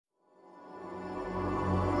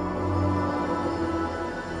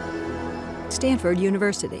Stanford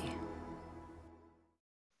University.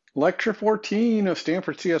 Lecture 14 of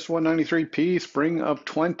Stanford CS 193P, spring of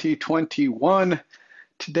 2021.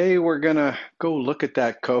 Today we're going to go look at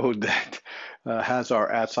that code that has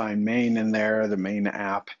our @main in there, the main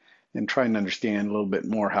app, and try and understand a little bit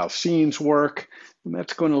more how scenes work. And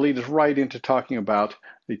that's going to lead us right into talking about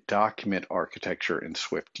the document architecture in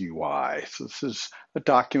SwiftUI. So this is a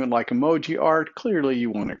document like EmojiArt. Clearly you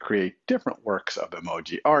want to create different works of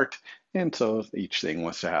EmojiArt. And so each thing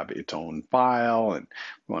wants to have its own file, and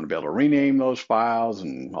we want to be able to rename those files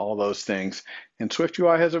and all those things. And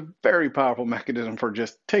SwiftUI has a very powerful mechanism for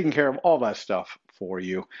just taking care of all that stuff for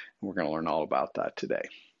you. And we're going to learn all about that today.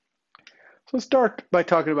 So let's start by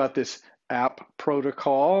talking about this app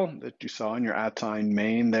protocol that you saw in your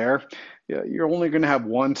 @main there. You're only going to have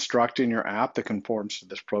one struct in your app that conforms to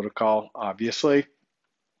this protocol, obviously.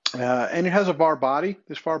 And it has a var body.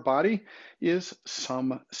 This var body is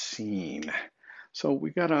some scene. So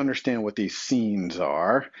we got to understand what these scenes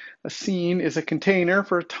are. A scene is a container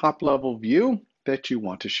for a top-level view that you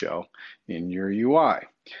want to show in your UI.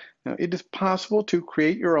 Now, it is possible to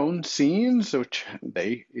create your own scenes, which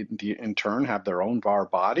they in turn have their own var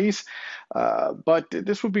bodies, but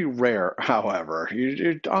this would be rare, however.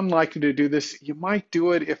 You're unlikely to do this. You might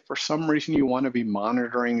do it if for some reason you want to be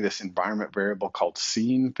monitoring this environment variable called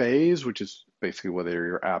scene phase, which is basically whether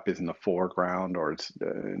your app is in the foreground or it's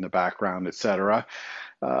in the background, etc.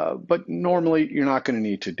 But normally you're not going to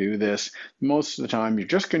need to do this. Most of the time you're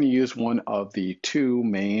just going to use one of the two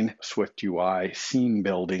main SwiftUI scene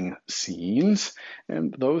building scenes,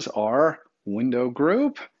 and those are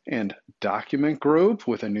WindowGroup and DocumentGroup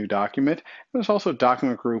with a new document. And there's also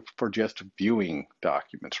DocumentGroup for just viewing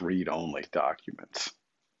documents, read-only documents.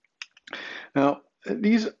 Now,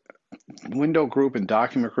 these WindowGroup and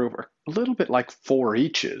DocumentGroup are a little bit like for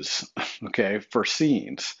eaches, okay, for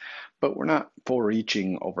scenes, but we're not for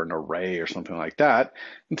eaching over an array or something like that.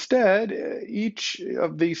 Instead, each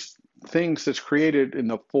of these things that's created in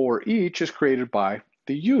the for each is created by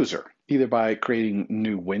the user, either by creating a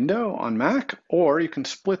new window on Mac, or you can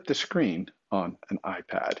split the screen on an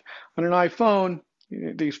iPad. On an iPhone,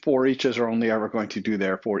 these for eaches are only ever going to do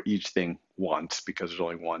their for each thing once because there's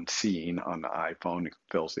only one scene on the iPhone. It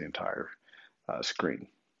fills the entire screen.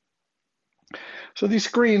 So these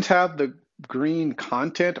screens have the green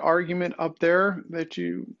content argument up there that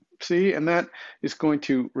you see, and that is going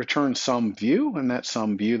to return some view, and that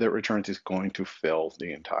some view that returns is going to fill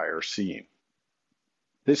the entire scene.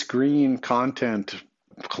 This green content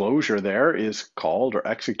closure there is called or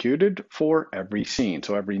executed for every scene.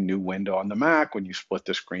 So every new window on the Mac, when you split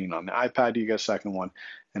the screen on the iPad, you get a second one,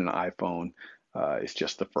 and an iPhone is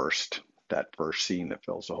just that first scene that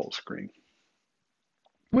fills the whole screen.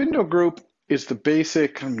 WindowGroup is the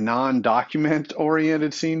basic non-document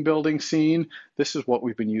oriented scene building scene. This is what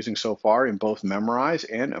we've been using so far in both Memorize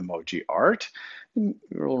and EmojiArt. And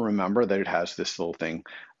you'll remember that it has this little thing,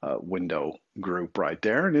 window group right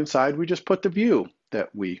there, and inside we just put the view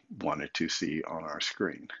that we wanted to see on our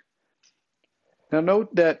screen. Now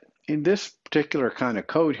note that in this particular kind of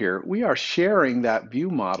code here, we are sharing that view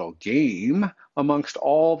model game amongst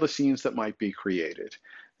all the scenes that might be created.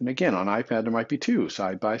 And again, on iPad, there might be two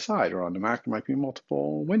side by side, or on the Mac, there might be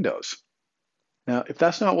multiple windows. Now, if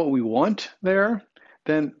that's not what we want there,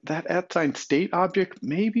 then that @state object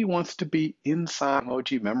maybe wants to be inside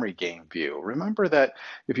emoji memory game view. Remember that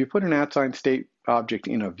if you put an @state object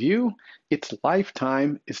in a view, its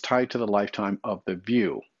lifetime is tied to the lifetime of the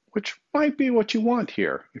view, which might be what you want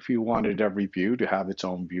here. If you wanted every view to have its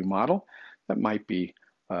own view model, that might be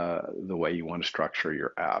the way you want to structure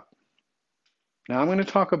your app. Now I'm going to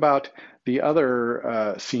talk about the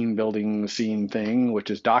other scene building scene thing, which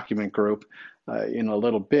is DocumentGroup, in a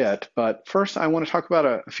little bit. But first I want to talk about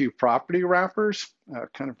a few property wrappers,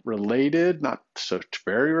 kind of related, not so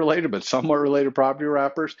very related, but somewhat related property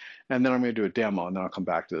wrappers. And then I'm going to do a demo, and then I'll come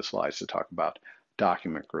back to the slides to talk about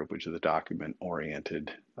DocumentGroup, which is a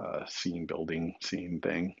document-oriented scene building scene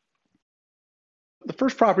thing. The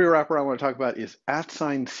first property wrapper I want to talk about is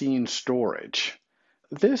 @scene storage.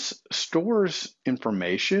 This stores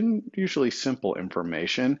information, usually simple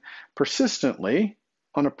information, persistently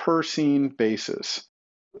on a per scene basis.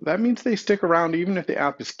 That means they stick around even if the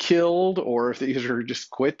app is killed or if the user just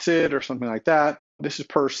quits it or something like that. This is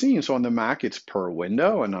per scene, so on the Mac it's per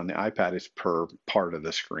window, and on the iPad it's per part of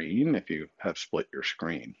the screen if you have split your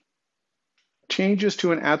screen. Changes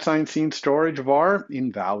to an @scene storage var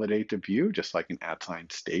invalidate the view, just like an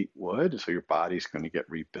 @state would, so your body's going to get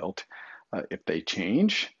rebuilt if they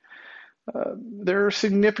change. There are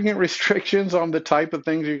significant restrictions on the type of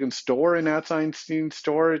things you can store in @scene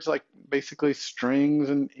storage, like basically strings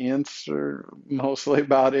and ints are mostly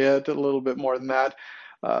about it, a little bit more than that.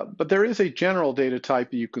 But there is a general data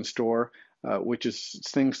type that you can store, which is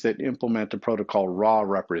things that implement the protocol raw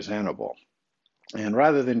representable. And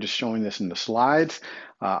rather than just showing this in the slides,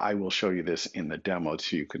 I will show you this in the demo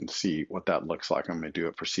so you can see what that looks like. I'm going to do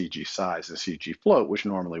it for CG size and CG float, which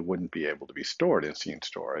normally wouldn't be able to be stored in scene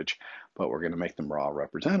storage, but we're going to make them raw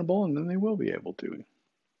representable, and then they will be able to.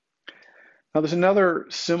 Now there's another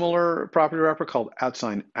similar property wrapper called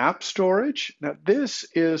 @app storage. Now this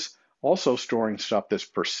is also storing stuff that's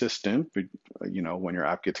persistent, you know, when your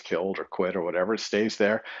app gets killed or quit or whatever, it stays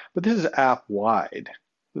there. But this is app wide.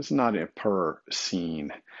 This is not a per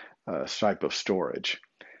scene type of storage.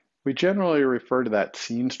 We generally refer to that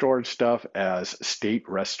scene storage stuff as state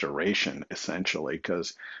restoration, essentially,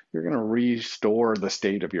 because you're going to restore the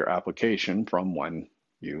state of your application from when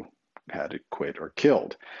you had it quit or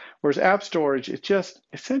killed. Whereas app storage, it's just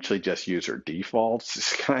essentially just user defaults.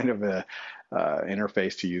 It's kind of a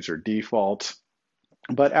interface to user defaults.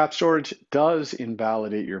 But app storage does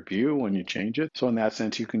invalidate your view when you change it. So in that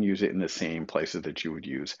sense, you can use it in the same places that you would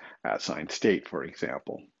use @state, for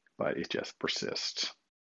example, but it just persists.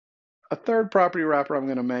 A third property wrapper I'm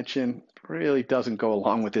going to mention really doesn't go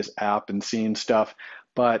along with this app and scene stuff,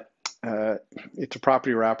 but it's a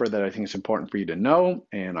property wrapper that I think is important for you to know,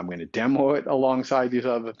 and I'm going to demo it alongside these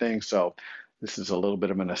other things. So this is a little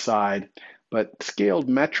bit of an aside, but scaled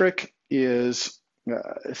metric is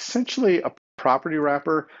essentially a property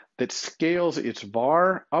wrapper that scales its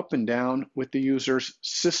var up and down with the user's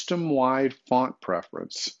system-wide font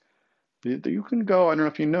preference. You can go, I don't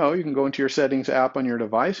know if you know, you can go into your settings app on your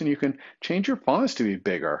device and you can change your fonts to be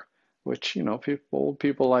bigger, which, you know, old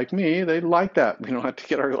people like me, they like that. We don't have to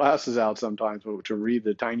get our glasses out sometimes to read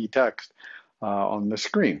the tiny text on the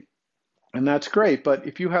screen. And that's great, but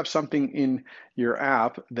if you have something in your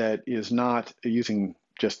app that is not using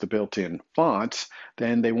just the built-in fonts,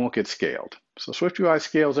 then they won't get scaled. So SwiftUI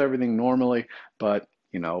scales everything normally, but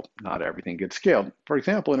you know, not everything gets scaled. For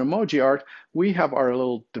example, in EmojiArt, we have our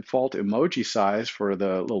little default emoji size for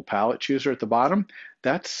the little palette chooser at the bottom.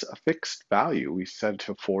 That's a fixed value. We set it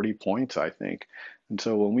to 40 points, I think. And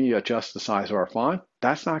so when we adjust the size of our font,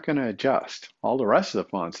 that's not going to adjust. All the rest of the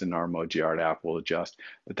fonts in our EmojiArt app will adjust,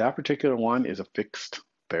 but that particular one is a fixed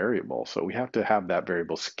variable. So we have to have that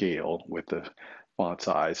variable scale with the font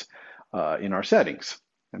size in our settings.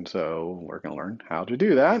 And so we're going to learn how to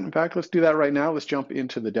do that. In fact, let's do that right now. Let's jump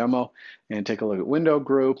into the demo and take a look at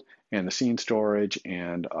WindowGroup and the scene storage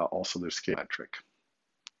and also the scale metric.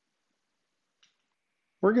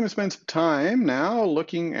 We're going to spend some time now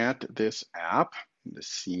looking at this app, the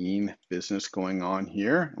scene business going on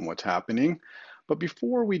here and what's happening. But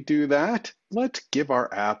before we do that, let's give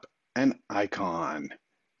our app an icon.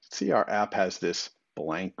 See, our app has this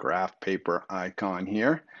blank graph paper icon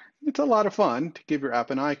here. It's a lot of fun to give your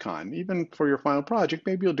app an icon. Even for your final project,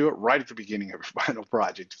 maybe you'll do it right at the beginning of your final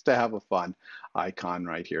project, just to have a fun icon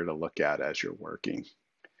right here to look at as you're working.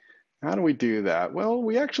 How do we do that? Well,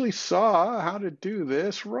 we actually saw how to do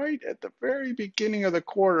this right at the very beginning of the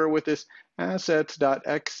quarter with this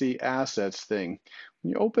assets.exe assets thing.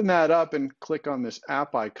 When you open that up and click on this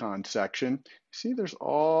app icon section, you see there's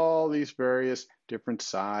all these various different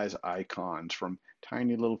size icons from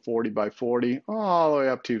tiny little 40 by 40 all the way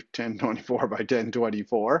up to 1024 by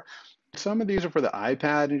 1024. Some of these are for the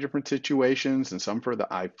iPad in different situations and some for the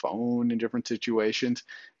iPhone in different situations.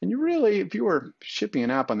 And you really, if you were shipping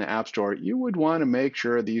an app on the App Store, you would want to make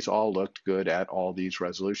sure these all looked good at all these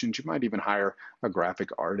resolutions. You might even hire a graphic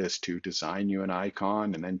artist to design you an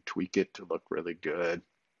icon and then tweak it to look really good.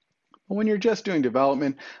 But when you're just doing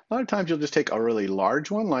development, a lot of times you'll just take a really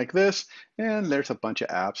large one like this, and there's a bunch of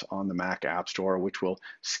apps on the Mac App Store which will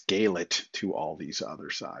scale it to all these other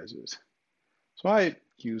sizes. So I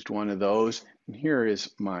used one of those, and here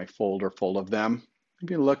is my folder full of them. If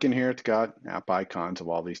you look in here, it's got app icons of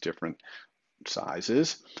all these different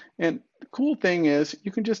sizes. And the cool thing is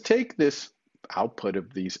you can just take this output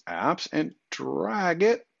of these apps and drag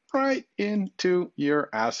it right into your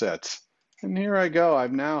assets. And here I go. I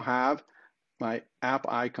now have my app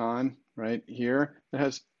icon right here that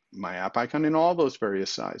has my app icon in all those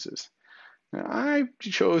various sizes. Now, I've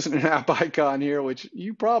chosen an app icon here, which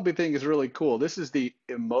you probably think is really cool. This is the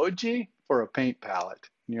emoji for a paint palette.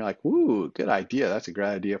 And you're like, ooh, good idea. That's a great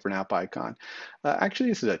idea for an app icon. Actually,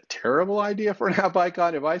 this is a terrible idea for an app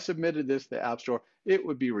icon. If I submitted this to the App Store, it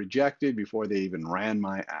would be rejected before they even ran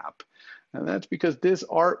my app. And that's because this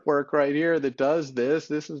artwork right here that does this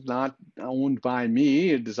is not owned by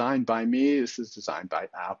me, designed by me. This is designed by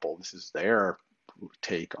Apple. This is their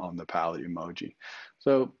take on the palette emoji.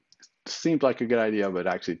 So seems like a good idea, but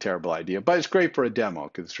actually a terrible idea. But it's great for a demo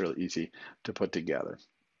because it's really easy to put together.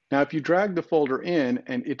 Now, if you drag the folder in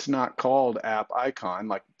and it's not called app icon,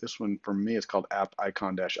 like this one for me is called app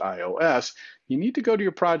icon-ios, you need to go to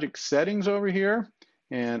your project settings over here,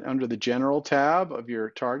 and under the general tab of your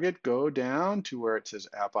target, go down to where it says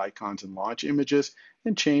app icons and launch images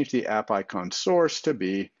and change the app icon source to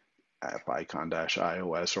be app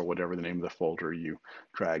icon-ios or whatever the name of the folder you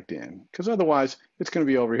dragged in. Because otherwise, it's going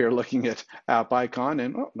to be over here looking at app icon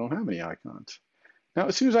and, oh, don't have any icons. Now,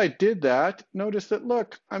 as soon as I did that, notice that,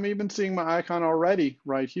 look, I'm even seeing my icon already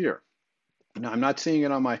right here. Now, I'm not seeing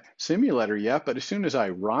it on my simulator yet, but as soon as I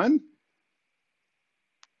run,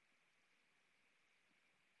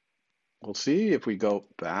 we'll see if we go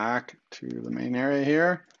back to the main area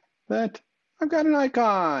here that I've got an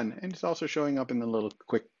icon, and it's also showing up in the little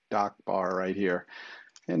quick dock bar right here.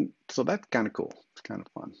 And so that's kind of cool. It's kind of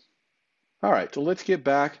fun. All right, so let's get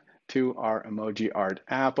back to our EmojiArt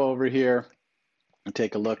app over here and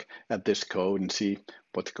take a look at this code and see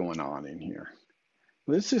what's going on in here.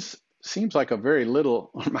 This seems like a very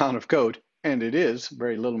little amount of code, and it is a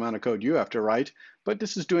very little amount of code you have to write, but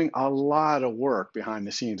this is doing a lot of work behind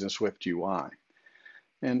the scenes in SwiftUI.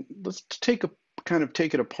 And let's take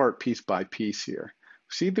it apart piece by piece here.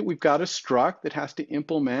 See that we've got a struct that has to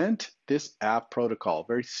implement this app protocol,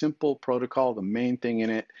 very simple protocol. The main thing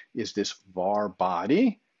in it is this var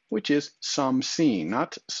body, which is some scene,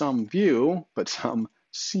 not some view, but some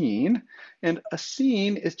scene. And a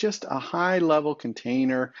scene is just a high-level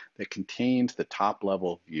container that contains the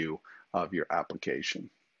top-level view of your application.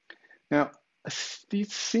 Now,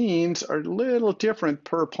 these scenes are a little different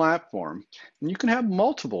per platform, and you can have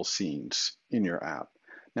multiple scenes in your app.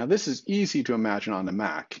 Now, this is easy to imagine on the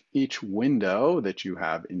Mac. Each window that you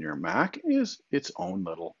have in your Mac is its own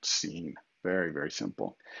little scene. Very, very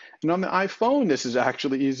simple. And on the iPhone, this is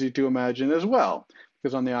actually easy to imagine as well,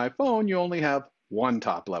 because on the iPhone, you only have one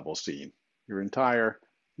top-level scene. Your entire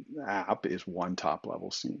app is one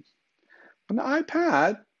top-level scene. On the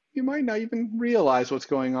iPad, you might not even realize what's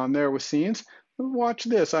going on there with scenes. Watch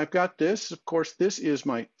this. I've got this. Of course, this is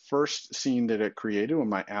my first scene that it created when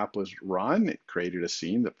my app was run. It created a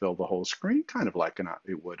scene that filled the whole screen, kind of like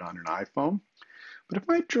it would on an iPhone. But if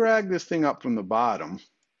I drag this thing up from the bottom,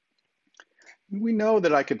 we know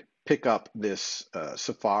that I could pick up this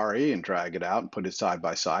Safari and drag it out and put it side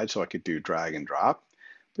by side so I could do drag and drop.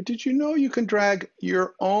 But did you know you can drag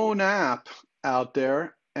your own app out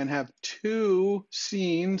there and have two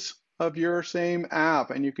scenes of your same app,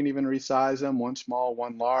 and you can even resize them, one small,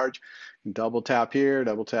 one large. You can double tap here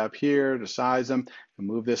to size them, and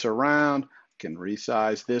move this around. You can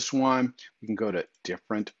resize this one. We can go to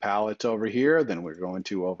different palettes over here than we're going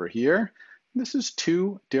to over here. This is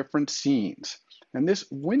two different scenes. And this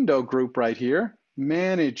window group right here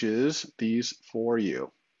manages these for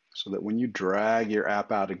you so that when you drag your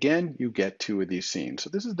app out again, you get two of these scenes. So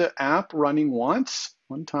this is the app running one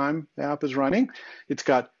time the app is running. It's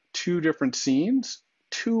got two different scenes,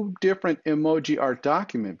 two different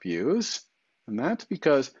EmojiArtDocument views. And that's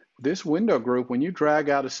because this window group, when you drag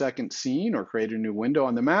out a second scene or create a new window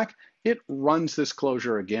on the Mac, it runs this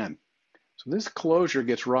closure again. So this closure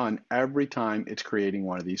gets run every time it's creating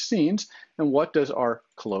one of these scenes. And what does our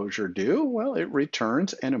closure do? Well, it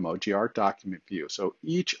returns an EmojiArtDocument view. So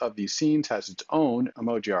each of these scenes has its own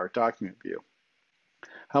EmojiArtDocument view.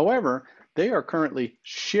 However, they are currently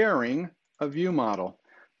sharing a view model.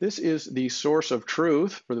 This is the source of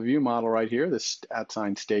truth for the view model right here, this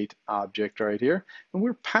 @state object right here. And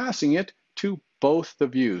we're passing it to both the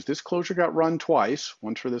views. This closure got run twice,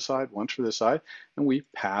 once for this side, once for this side, and we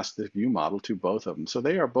passed the view model to both of them. So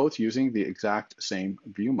they are both using the exact same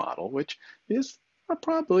view model, which is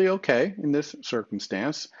probably okay in this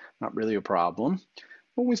circumstance, not really a problem.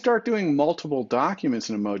 When we start doing multiple documents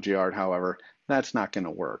in EmojiArt, however, that's not going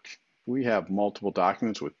to work. We have multiple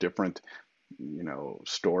documents with different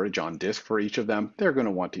storage on disk for each of them. They're going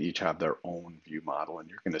to want to each have their own view model. And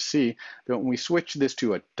you're going to see that when we switch this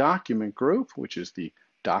to a document group, which is the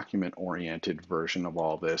document-oriented version of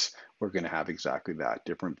all this, we're going to have exactly that,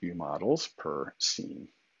 different view models per scene.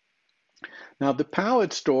 Now, the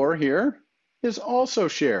palette store here is also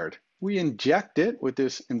shared. We inject it with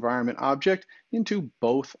this environment object into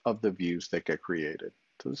both of the views that get created.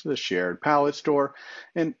 So this is a shared palette store.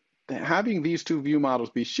 And having these two view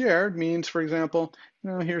models be shared means, for example,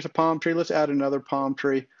 here's a palm tree. Let's add another palm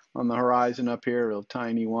tree on the horizon up here, a little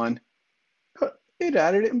tiny one. It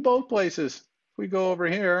added it in both places. If we go over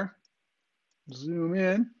here, zoom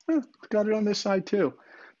in, it's got it on this side too,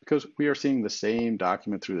 because we are seeing the same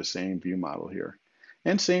document through the same view model here.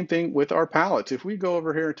 And same thing with our palettes. If we go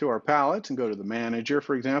over here to our palettes and go to the manager,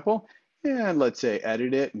 for example, And let's say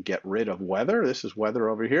edit it and get rid of weather. This is weather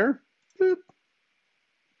over here. Boop.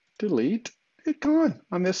 Delete. It's gone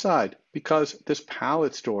on this side because this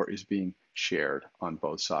palette store is being shared on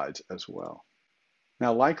both sides as well.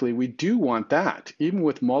 Now, likely we do want that. Even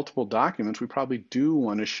with multiple documents, we probably do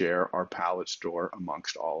want to share our palette store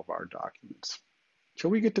amongst all of our documents. So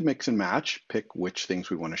we get to mix and match, pick which things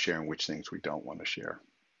we want to share and which things we don't want to share.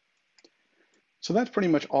 So that's pretty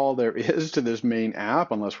much all there is to this main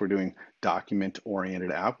app, unless we're doing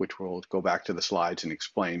document-oriented app, which we'll go back to the slides and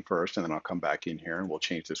explain first, and then I'll come back in here and we'll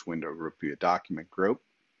change this window group to a document group.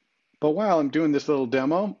 But while I'm doing this little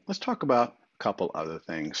demo, let's talk about a couple other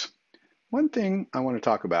things. One thing I want to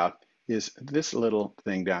talk about is this little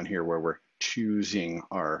thing down here where we're choosing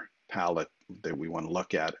our palette that we want to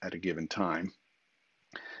look at a given time.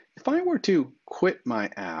 If I were to quit my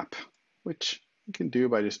app, which you can do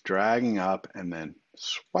by just dragging up and then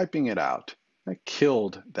swiping it out, I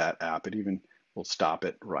killed that app. It even will stop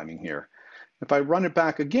it running here. If I run it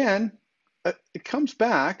back again, it comes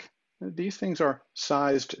back. These things are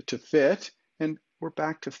sized to fit, and we're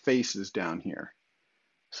back to faces down here.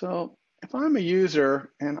 So if I'm a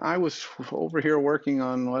user and I was over here working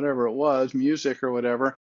on whatever it was, music or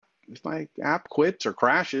whatever, if my app quits or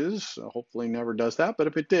crashes, hopefully never does that, but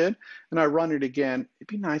if it did, and I run it again, it'd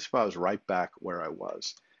be nice if I was right back where I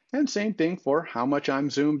was. And same thing for how much I'm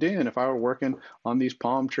zoomed in. If I were working on these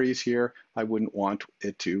palm trees here, I wouldn't want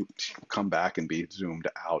it to come back and be zoomed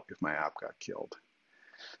out if my app got killed.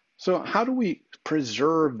 So how do we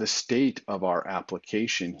preserve the state of our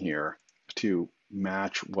application here to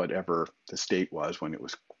match whatever the state was when it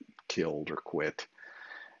was killed or quit?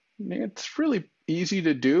 It's really easy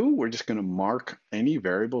to do. We're just going to mark any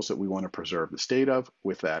variables that we want to preserve the state of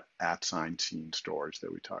with that @scene storage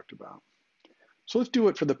that we talked about. So let's do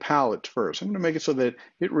it for the palette first. I'm going to make it so that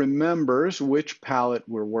it remembers which palette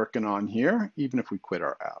we're working on here, even if we quit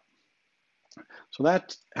our app. So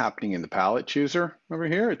that's happening in the palette chooser over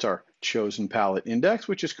here. It's our chosen palette index,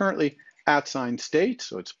 which is currently @state.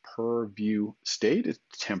 So it's per view state. It's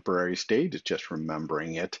temporary state. It's just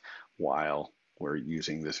remembering it while we're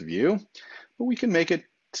using this view. But we can make it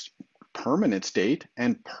permanent state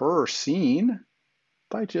and per scene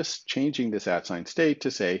by just changing this @state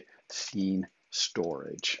to say scene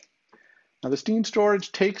storage. Now the scene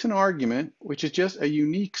storage takes an argument, which is just a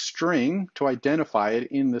unique string to identify it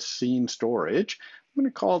in the scene storage. I'm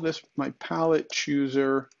going to call this my palette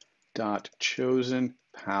chooser dot chosen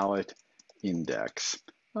palette index.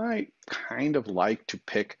 I kind of like to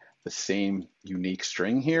pick the same unique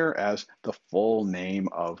string here as the full name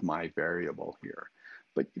of my variable here.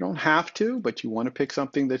 But you don't have to, but you want to pick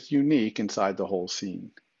something that's unique inside the whole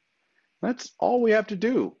scene. That's all we have to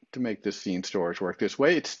do to make this scene storage work this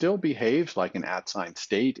way. It still behaves like an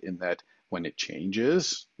 @state in that when it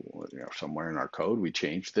changes, somewhere in our code, we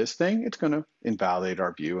change this thing, it's going to invalidate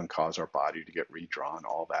our view and cause our body to get redrawn.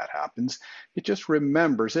 All that happens. It just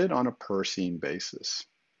remembers it on a per scene basis.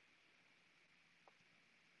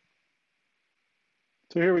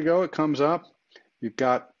 So here we go, it comes up. You've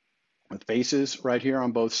got faces right here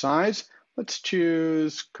on both sides. Let's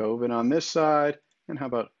choose COVID on this side, and how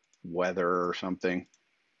about weather or something,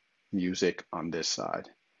 music on this side.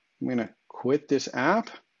 I'm gonna quit this app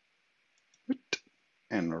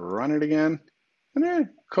and run it again. And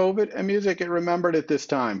then COVID and music, it remembered it this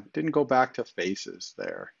time. Didn't go back to faces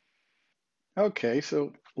there. Okay,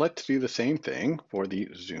 so let's do the same thing for the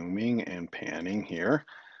zooming and panning here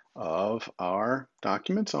of our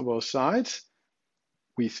documents on both sides.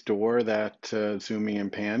 We store that zooming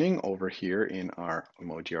and panning over here in our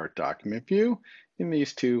EmojiArtDocument view in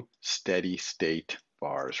these two steady state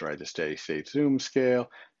bars, right? The steady state zoom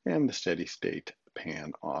scale and the steady state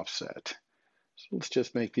pan offset. So let's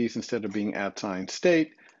just make these, instead of being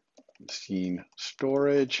 @state, scene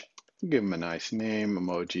storage. Give them a nice name,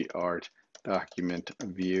 EmojiArtDocument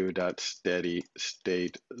view.steady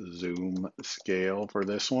state zoom scale for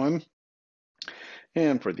this one.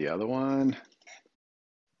 And for the other one,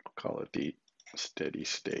 call it the steady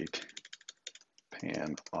state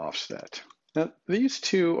pan offset. Now, these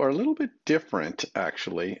two are a little bit different,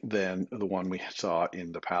 actually, than the one we saw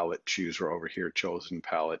in the palette chooser over here, chosen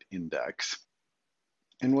palette index.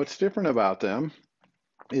 And what's different about them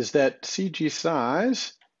is that CG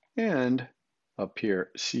size and up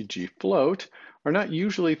here CG float are not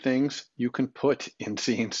usually things you can put in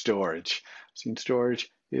scene storage. Scene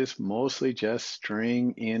storage is mostly just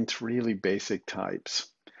string, int, really basic types.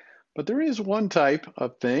 But there is one type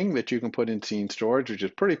of thing that you can put in scene storage, which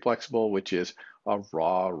is pretty flexible, which is a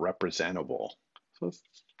raw representable. So let's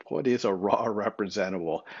what is a raw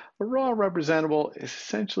representable? A raw representable is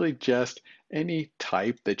essentially just any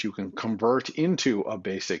type that you can convert into a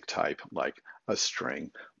basic type, like a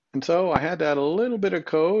string. And so I had to add a little bit of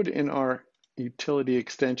code in our utility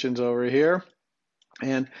extensions over here.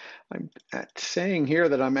 And I'm saying here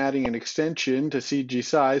that I'm adding an extension to CG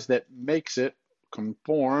size that makes it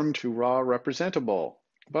conform to raw representable.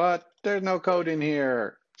 But there's no code in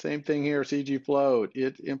here. Same thing here, CG float.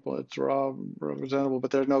 It implements raw representable, but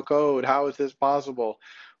there's no code. How is this possible?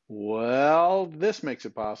 Well, this makes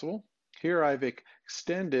it possible. Here I've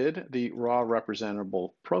extended the raw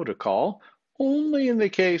representable protocol only in the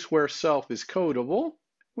case where self is codable,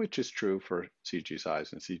 which is true for CG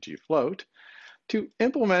size and CG float, to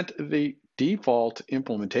implement the default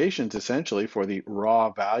implementations essentially for the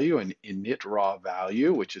raw value and init raw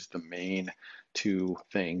value, which is the main two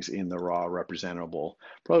things in the raw representable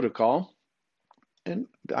protocol. And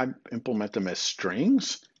I implement them as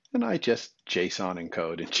strings, and I just JSON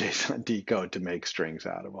encode and JSON decode to make strings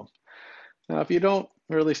out of them. Now, if you don't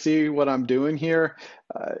really see what I'm doing here,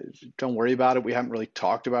 don't worry about it. We haven't really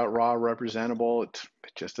talked about raw representable. It's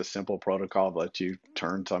just a simple protocol that lets you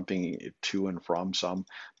turn something to and from some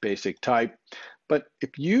basic type. But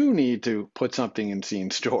if you need to put something in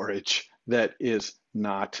scene storage that is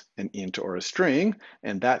not an int or a string,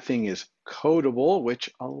 and that thing is codable, which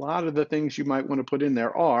a lot of the things you might want to put in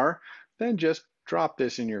there are, then just drop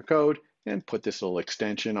this in your code and put this little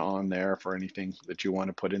extension on there for anything that you want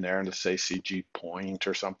to put in there, and to say CG point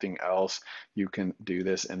or something else, you can do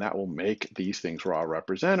this, and that will make these things raw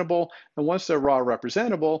representable. And once they're raw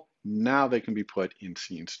representable, now they can be put in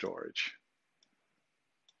scene storage.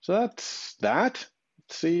 So that's that.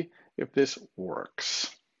 Let's see if this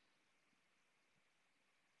works.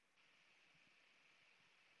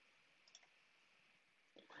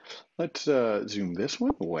 Let's zoom this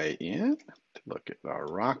one way in to look at our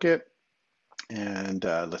rocket. And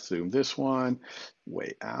let's zoom this one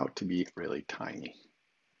way out to be really tiny.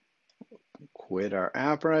 Quit our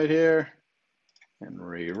app right here and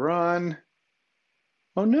rerun.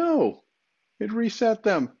 Oh no, it reset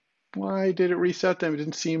them. Why did it reset them? It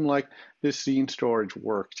didn't seem like this scene storage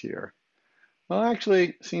worked here. Well,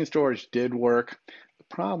 actually, scene storage did work.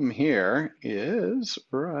 The problem here is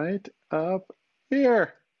right up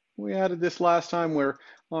here. We added this last time. We're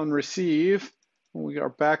on receive. When our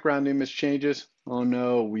background image changes, oh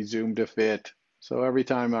no, we zoom to fit. So every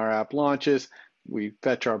time our app launches, we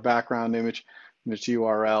fetch our background image and its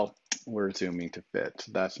URL, we're zooming to fit.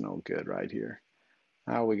 So that's no good right here.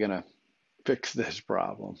 How are we gonna fix this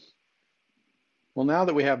problem? Well, now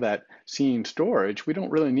that we have that scene storage, we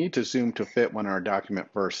don't really need to zoom to fit when our document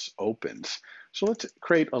first opens. So let's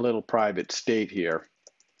create a little private state here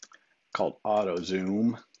called auto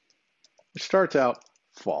zoom. It starts out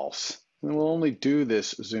false. And we'll only do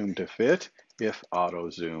this zoom to fit if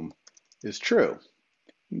auto zoom is true.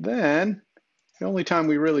 Then the only time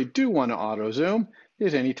we really do want to auto zoom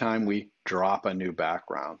is anytime we drop a new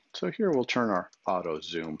background. So here we'll turn our auto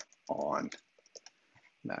zoom on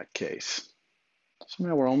in that case. So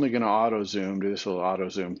now we're only going to auto zoom, do this little auto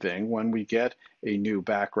zoom thing when we get a new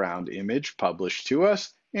background image published to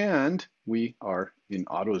us and we are in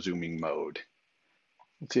auto zooming mode.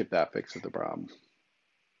 Let's see if that fixes the problem.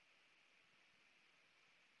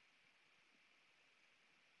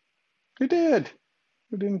 It did.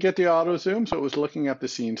 We didn't get the auto zoom, so it was looking at the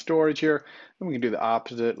scene storage here. And we can do the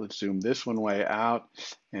opposite. Let's zoom this one way out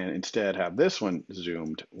and instead have this one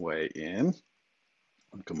zoomed way in.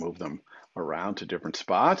 We can move them around to different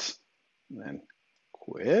spots, and then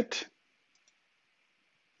quit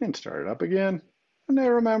and start it up again. And they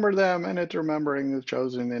remember them, and it's remembering the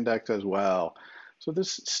chosen index as well. So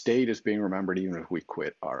this state is being remembered even if we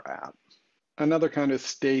quit our app. Another kind of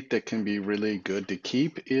state that can be really good to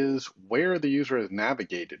keep is where the user has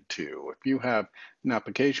navigated to. If you have an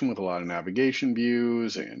application with a lot of navigation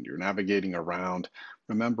views and you're navigating around,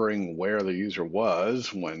 remembering where the user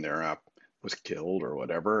was when their app was killed or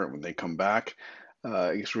whatever, and when they come back,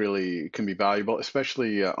 it really can be valuable,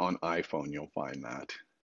 especially on iPhone, you'll find that.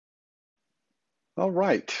 All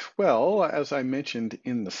right, well, as I mentioned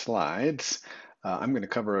in the slides, I'm going to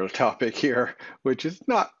cover a topic here which is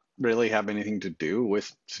not really have anything to do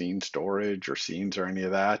with scene storage or scenes or any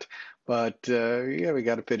of that, but yeah, we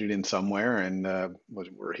got to fit it in somewhere, and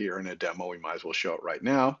we're here in a demo, we might as well show it right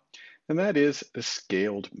now, and that is the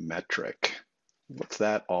scaled metric. What's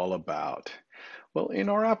that all about? Well, in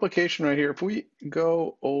our application right here, if we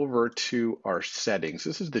go over to our settings,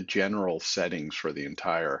 this is the general settings for the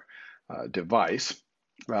entire device.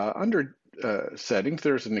 Under settings,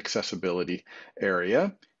 there's an accessibility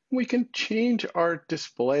area. We can change our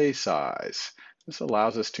display size. This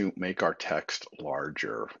allows us to make our text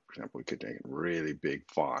larger. For example, we could make really big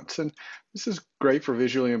fonts. And this is great for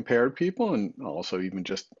visually impaired people and also even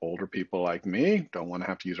just older people like me. Don't want to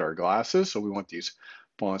have to use our glasses, so we want these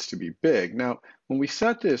fonts to be big. Now, when we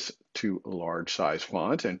set this to a large size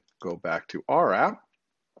font and go back to our app,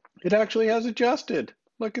 it actually has adjusted.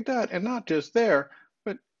 Look at that. And not just there,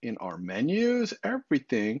 but in our menus,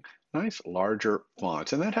 everything, nice larger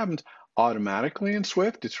fonts. And that happens automatically in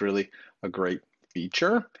Swift. It's really a great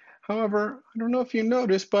feature. However, I don't know if you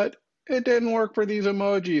noticed, but it didn't work for these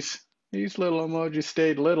emojis. These little emojis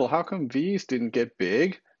stayed little. How come these didn't get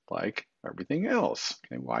big like everything else?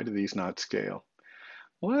 Okay, why do these not scale?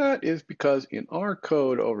 Well, that is because in our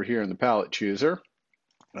code over here in the palette chooser,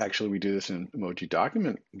 actually we do this in emoji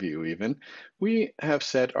document view even, we have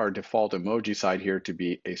set our default emoji size here to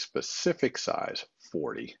be a specific size,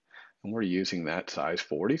 40. And we're using that size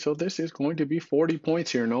 40, so this is going to be 40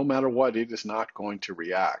 points here. No matter what, it is not going to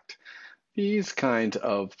react. These kinds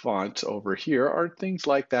of fonts over here are things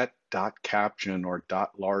like that dot caption or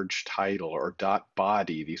dot large title or dot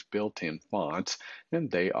body, these built-in fonts, and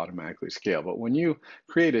they automatically scale. But when you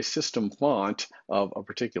create a system font of a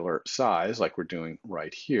particular size, like we're doing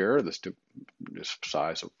right here, this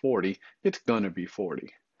size of 40, it's going to be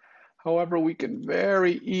 40. However, we can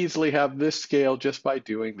very easily have this scale just by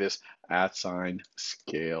doing this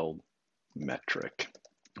 @scaled metric.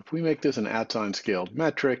 If we make this an @scaled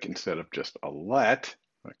metric instead of just a let,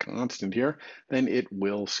 a constant here, then it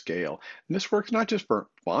will scale. And this works not just for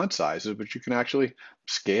font sizes, but you can actually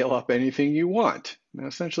scale up anything you want. Now,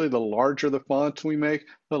 essentially, the larger the fonts we make,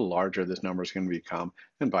 the larger this number is going to become,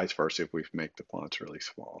 and vice versa if we make the fonts really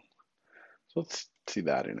small. So let's see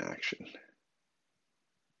that in action.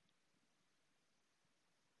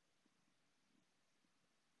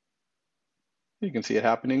 You can see it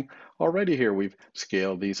happening already here. We've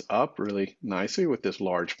scaled these up really nicely with this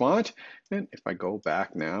large font. And if I go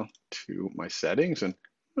back now to my settings and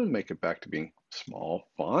I'll make it back to being small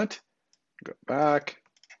font, go back,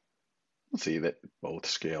 we'll see that both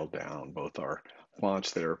scale down, both our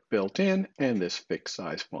fonts that are built in and this fixed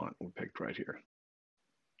size font we picked right here.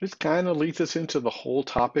 This kind of leads us into the whole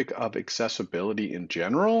topic of accessibility in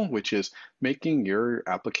general, which is making your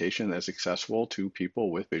application as accessible to people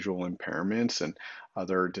with visual impairments and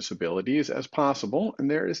other disabilities as possible. And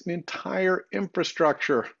there is an entire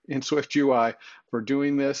infrastructure in SwiftUI for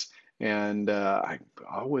doing this. And I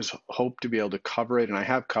always hope to be able to cover it, and I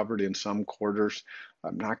have covered in some quarters.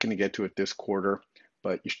 I'm not going to get to it this quarter,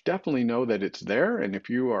 but you should definitely know that it's there. And if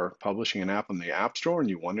you are publishing an app in the App Store and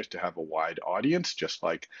you want it to have a wide audience, just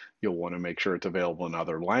like you'll want to make sure it's available in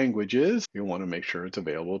other languages, you'll want to make sure it's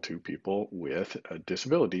available to people with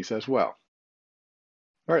disabilities as well.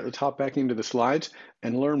 All right, let's hop back into the slides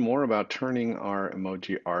and learn more about turning our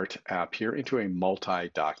EmojiArt app here into a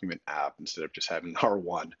multi-document app instead of just having our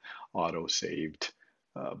one auto-saved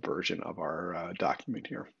version of our document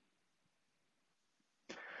here.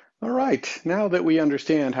 All right, now that we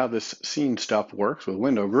understand how this scene stuff works with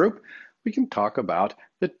WindowGroup, we can talk about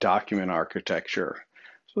the document architecture.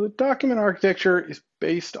 So the document architecture is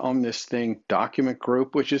based on this thing,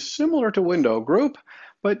 DocumentGroup, which is similar to WindowGroup,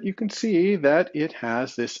 but you can see that it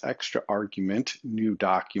has this extra argument, new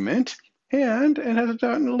document, and it has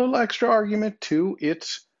a little extra argument to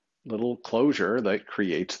its little closure that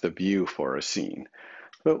creates the view for a scene.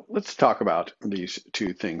 So let's talk about these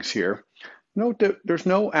two things here. Note that there's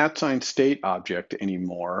no @state object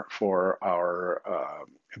anymore for our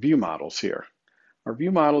view models here. Our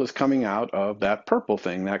view model is coming out of that purple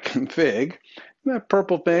thing, that config. And that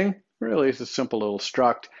purple thing really is a simple little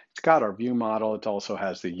struct. It's got our view model. It also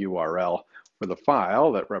has the URL for the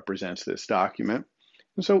file that represents this document.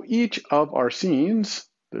 And so each of our scenes,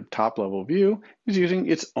 the top level view, is using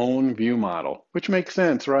its own view model, which makes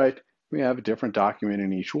sense, right? We have a different document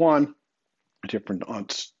in each one, different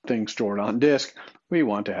things stored on disk. We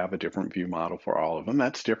want to have a different view model for all of them.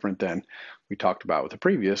 That's different than we talked about with the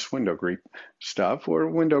previous WindowGroup stuff, where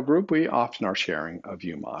WindowGroup, we often are sharing a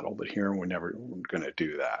view model, but here we're never going to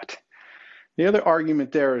do that. The other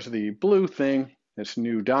argument there is the blue thing, this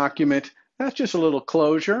new document. That's just a little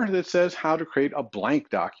closure that says how to create a blank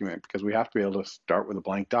document, because we have to be able to start with a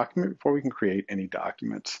blank document before we can create any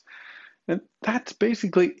documents. And that's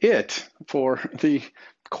basically it for the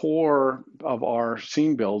core of our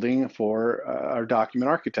scene building for our document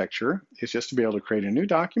architecture. It's just to be able to create a new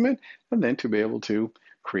document and then to be able to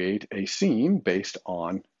create a scene based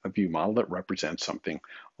on a view model that represents something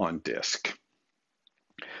on disk.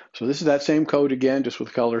 So this is that same code again, just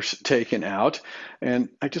with colors taken out. And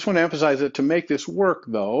I just want to emphasize that to make this work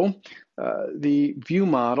though, the view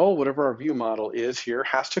model, whatever our view model is here,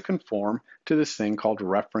 has to conform to this thing called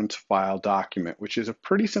reference file document, which is a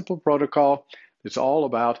pretty simple protocol. It's all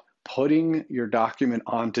about putting your document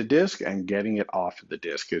onto disk and getting it off of the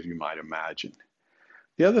disk, as you might imagine.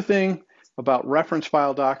 The other thing about reference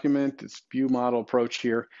file document, this view model approach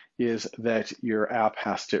here, is that your app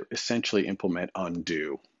has to essentially implement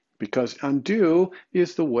undo, because undo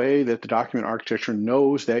is the way that the document architecture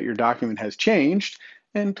knows that your document has changed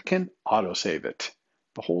and can autosave it.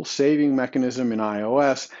 The whole saving mechanism in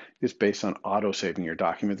iOS is based on auto-saving your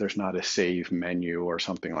document. There's not a save menu or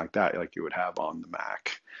something like that like you would have on the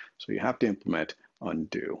Mac. So you have to implement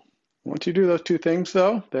undo. Once you do those two things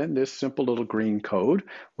though, then this simple little green code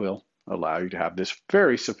will allow you to have this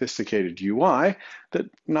very sophisticated UI that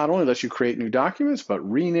not only lets you create new documents, but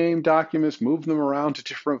rename documents, move them around to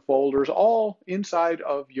different folders, all inside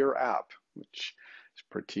of your app, which is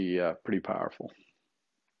pretty powerful.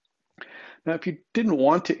 Now, if you didn't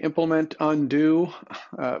want to implement undo,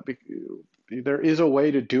 there is a way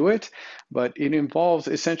to do it, but it involves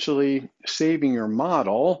essentially saving your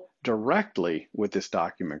model directly with this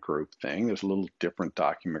document group thing. There's a little different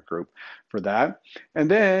document group for that. And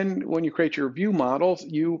then when you create your view models,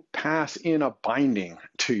 you pass in a binding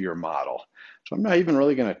to your model. So I'm not even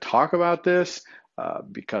really going to talk about this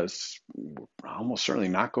because we're almost certainly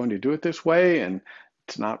not going to do it this way. And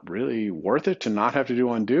it's not really worth it to not have to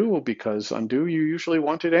do undo, because undo you usually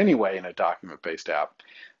want it anyway in a document-based app.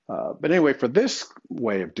 But anyway, for this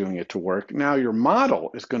way of doing it to work, now your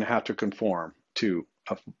model is going to have to conform to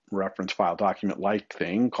a reference file document-like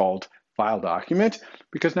thing called file document,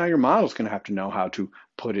 because now your model is going to have to know how to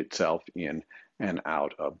put itself in and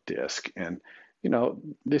out of disk. And you know,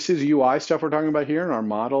 this is UI stuff we're talking about here, and our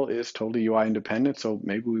model is totally UI independent. So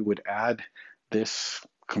maybe we would add this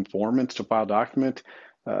conformance to file document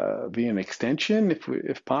via an extension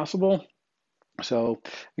if possible. So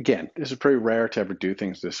again, this is pretty rare to ever do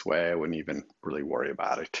things this way. I wouldn't even really worry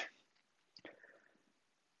about it.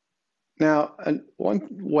 Now, one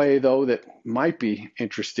way though that might be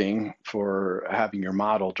interesting for having your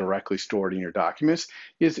model directly stored in your documents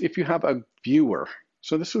is if you have a viewer.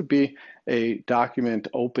 So this would be a document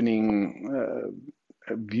opening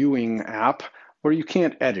viewing app where you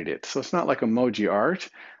can't edit it. So it's not like EmojiArt,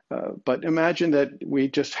 but imagine that we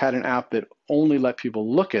just had an app that only let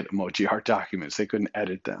people look at EmojiArt documents. They couldn't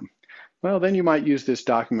edit them. Well, then you might use this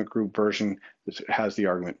document group version that has the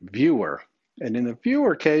argument viewer. And in the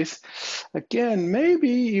viewer case, again, maybe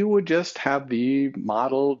you would just have the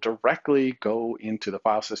model directly go into the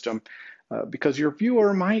file system because your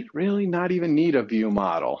viewer might really not even need a view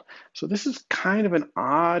model. So this is kind of an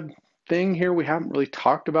odd thing here. We haven't really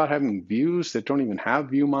talked about having views that don't even have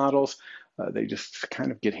view models. They just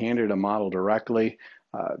kind of get handed a model directly.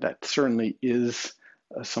 That certainly is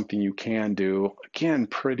something you can do. Again,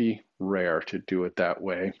 pretty rare to do it that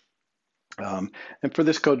way. And for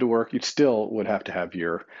this code to work, you still would have to have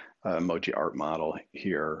your EmojiArt model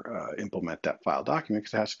here implement that file document,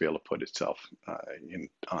 because it has to be able to put itself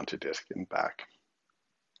onto disk and back.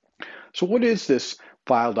 So what is this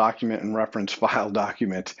file document and reference file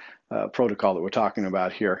document protocol that we're talking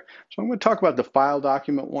about here? So I'm going to talk about the file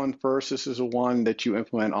document one first. This is a one that you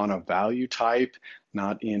implement on a value type,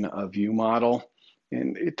 not in a view model.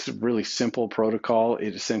 And it's a really simple protocol.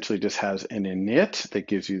 It essentially just has an init that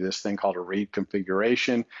gives you this thing called a read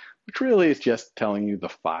configuration, which really is just telling you the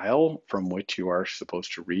file from which you are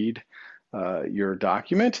supposed to read your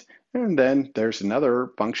document. And then there's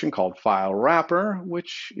another function called file wrapper,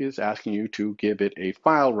 which is asking you to give it a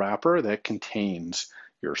file wrapper that contains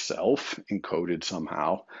yourself encoded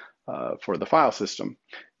somehow for the file system.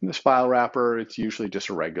 In this file wrapper, it's usually just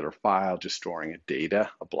a regular file, just storing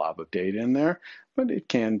a blob of data in there, but it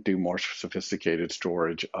can do more sophisticated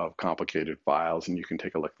storage of complicated files, and you can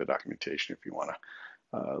take a look at the documentation if you want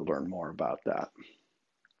to learn more about that.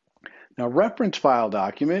 Now, reference file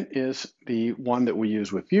document is the one that we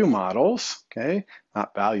use with view models, okay,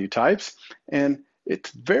 not value types, and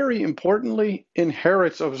it very importantly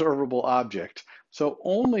inherits observable object. So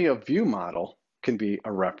only a view model can be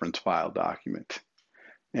a reference file document.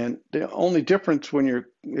 And the only difference when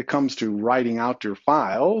it comes to writing out your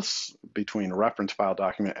files between a reference file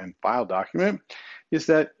document and file document is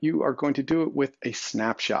that you are going to do it with a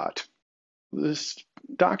snapshot. This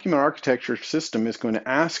document architecture system is going to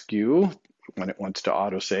ask you, when it wants to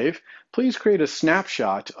autosave, please create a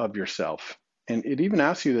snapshot of yourself. And it even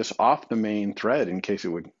asks you this off the main thread in case it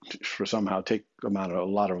would somehow take a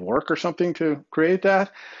lot of work or something to create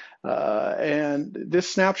that. And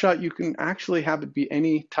this snapshot, you can actually have it be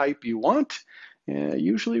any type you want.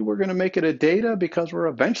 Usually we're going to make it a data because we're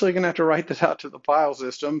eventually going to have to write this out to the file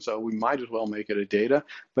system, so we might as well make it a data,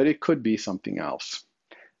 but it could be something else.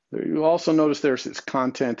 You'll also notice there's this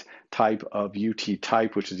content type of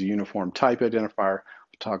UTtype, which is a uniform type identifier.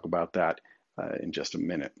 We'll talk about that in just a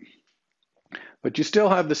minute. But you still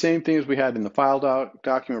have the same thing as we had in the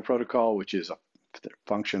document protocol, which is a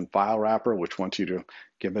function file wrapper, which wants you to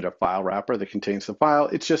give it a file wrapper that contains the file.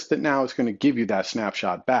 It's just that now it's going to give you that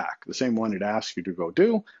snapshot back. The same one it asks you to go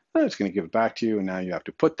do, then it's going to give it back to you, and now you have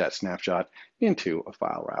to put that snapshot into a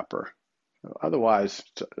file wrapper. Otherwise,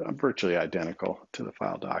 it's virtually identical to the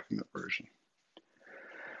file document version.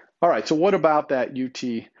 All right, so what about that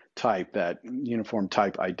UTtype, that uniform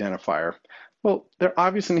type identifier? Well, there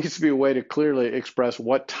obviously needs to be a way to clearly express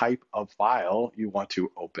what type of file you want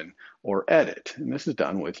to open or edit. And this is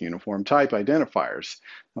done with uniform type identifiers.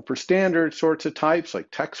 Now, for standard sorts of types like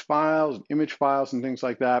text files, image files, and things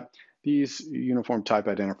like that, these uniform type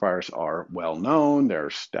identifiers are well known. There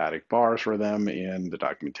are static bars for them in the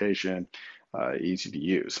documentation, easy to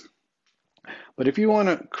use. But if you want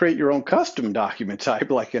to create your own custom document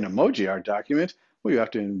type, like an EmojiArt document, well, you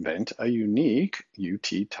have to invent a unique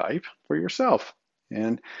UT type for yourself.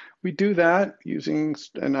 And we do that using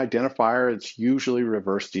an identifier. It's usually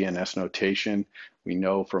reverse DNS notation. We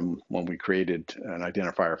know from when we created an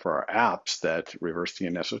identifier for our apps that reverse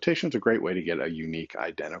DNS notation is a great way to get a unique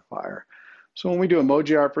identifier. So when we do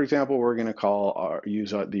EmojiArt, for example, we're going to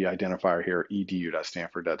use the identifier here,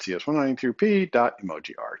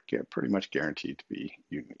 edu.stanford.cs193p.emojiart. Pretty much guaranteed to be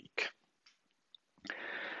unique.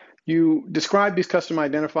 You describe these custom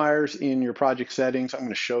identifiers in your project settings. I'm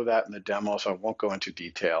going to show that in the demo, so I won't go into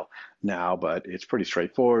detail now, but it's pretty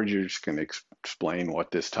straightforward. You're just going to explain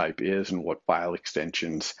what this type is and what file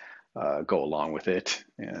extensions go along with it.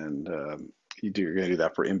 And you're going to do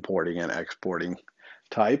that for importing and exporting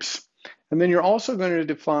types. And then you're also going to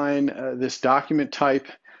define this document type,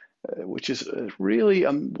 which is really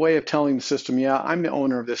a way of telling the system, yeah, I'm the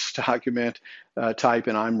owner of this document type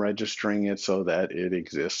and I'm registering it so that it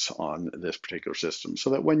exists on this particular system.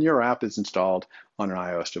 So that when your app is installed on an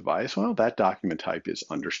iOS device, well, that document type is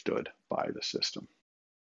understood by the system.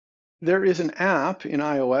 There is an app in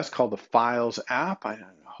iOS called the Files app.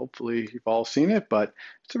 Hopefully you've all seen it, but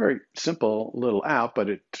it's a very simple little app, but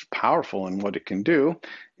it's powerful in what it can do.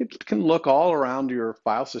 It can look all around your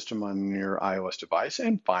file system on your iOS device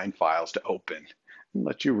and find files to open, and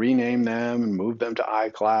let you rename them and move them to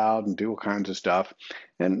iCloud and do all kinds of stuff.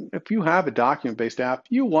 And if you have a document-based app,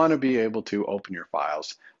 you want to be able to open your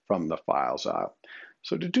files from the Files app.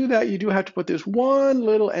 So to do that, you do have to put this one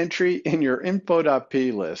little entry in your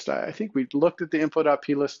info.p list. I think we looked at the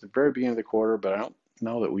info.p list at the very beginning of the quarter, but I don't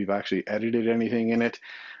know that we've actually edited anything in it.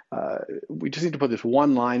 We just need to put this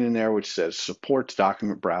one line in there which says supports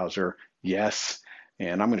document browser, yes.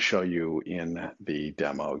 And I'm going to show you in the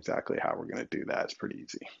demo exactly how we're going to do that. It's pretty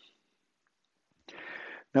easy.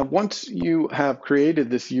 Now, once you have created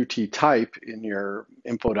this UT type in your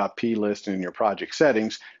info.p list and in your project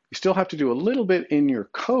settings, you still have to do a little bit in your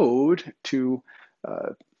code to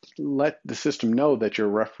let the system know that your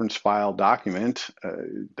reference file document,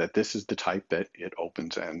 that this is the type that it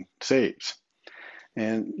opens and saves.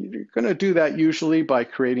 And you're going to do that usually by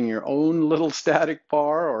creating your own little static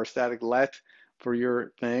bar or static let for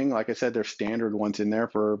your thing. Like I said, there's standard ones in there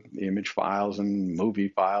for image files and movie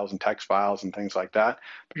files and text files and things like that.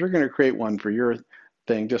 But you're going to create one for your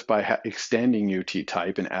thing just by extending UT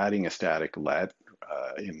type and adding a static let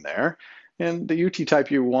in there. And the UT type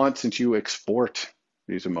you want, since you export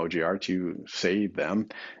these EmojiArt, you save them,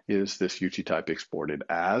 is this UT type exported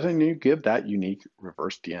as, and you give that unique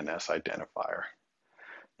reverse DNS identifier.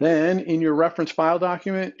 Then in your reference file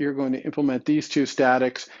document, you're going to implement these two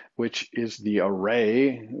statics, which is the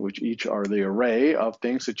array, which each are the array of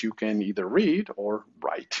things that you can either read or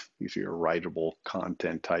write. These are your writable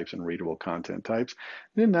content types and readable content types.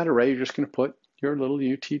 And in that array, you're just going to put your little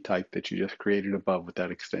UT type that you just created above with that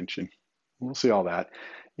extension. We'll see all that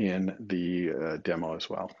in the demo as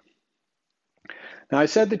well. Now, I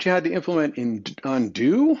said that you had to implement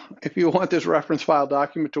undo if you want this reference file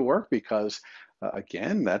document to work, because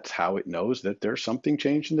again, that's how it knows that there's something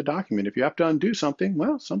changed in the document. If you have to undo something,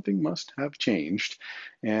 well, something must have changed.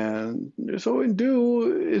 And so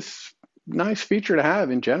undo is a nice feature to have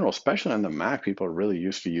in general, especially on the Mac. People are really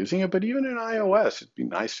used to using it, but even in iOS, it'd be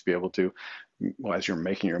nice to be able to, as you're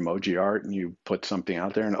making your emoji art and you put something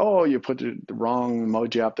out there and, oh, you put the wrong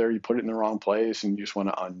emoji out there, you put it in the wrong place and you just want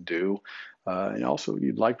to undo. And also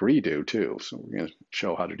you'd like redo too. So we're going to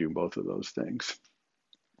show how to do both of those things.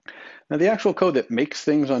 Now, the actual code that makes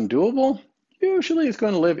things undoable usually is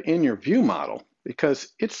going to live in your view model because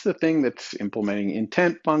it's the thing that's implementing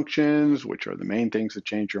intent functions, which are the main things that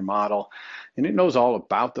change your model. And it knows all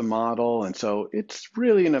about the model. And so it's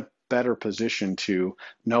really in a better position to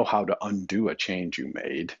know how to undo a change you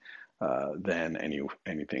made than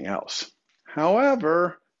anything else.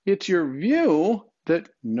 However, it's your view that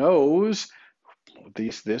knows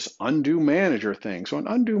this undo manager thing. So an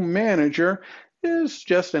undo manager is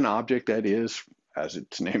just an object that is, as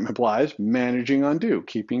its name implies, managing undo,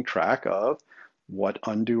 keeping track of what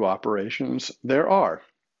undo operations there are.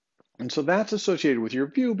 And so that's associated with your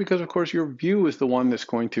view because, of course, your view is the one that's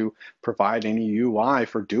going to provide any UI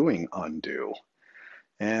for doing undo.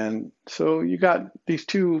 And so you got these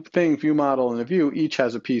two things, view model and the view, each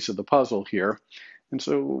has a piece of the puzzle here. And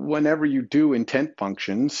so whenever you do intent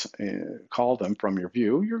functions, call them from your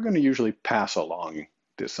view, you're going to usually pass along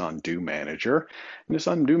this undo manager. And this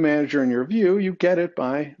undo manager in your view, you get it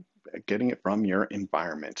by getting it from your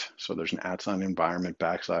environment. So there's an @environment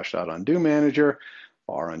 /undo manager,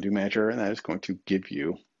 var undo manager, and that is going to give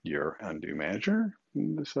you your undo manager.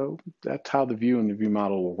 And so that's how the view and the view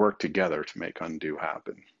model will work together to make undo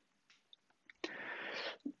happen.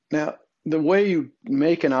 Now, the way you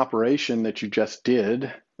make an operation that you just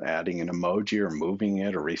did, adding an emoji or moving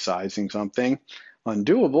it or resizing something,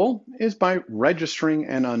 undoable is by registering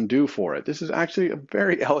an undo for it. This is actually a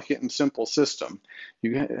very elegant and simple system.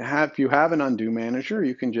 If you have an undo manager,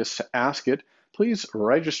 you can just ask it, please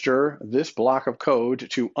register this block of code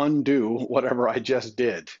to undo whatever I just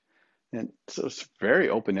did. And so it's very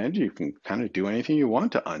open-ended. You can kind of do anything you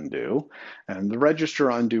want to undo. And the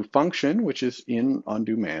register undo function, which is in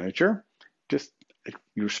undo manager, just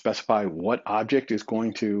you specify what object is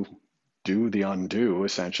going to do the undo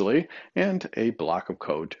essentially, and a block of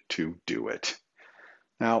code to do it.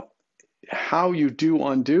 Now, how you do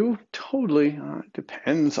undo totally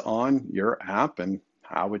depends on your app and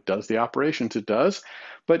how it does the operations it does.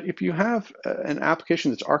 But if you have an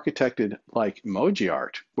application that's architected like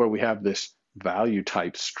EmojiArt, where we have this value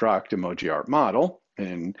type struct EmojiArt model,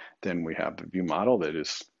 and then we have the view model that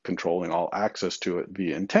is controlling all access to it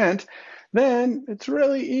via intent, then it's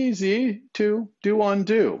really easy to do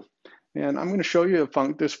undo. And I'm going to show you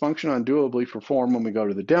this function undoably perform when we go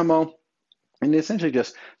to the demo. And it essentially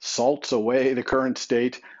just salts away the current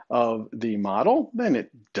state of the model. Then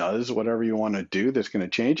it does whatever you want to do that's going to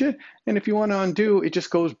change it. And if you want to undo, it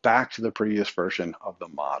just goes back to the previous version of the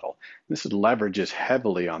model. This leverages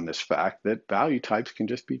heavily on this fact that value types can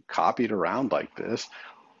just be copied around like this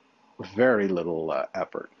with very little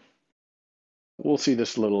effort. We'll see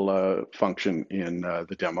this little function in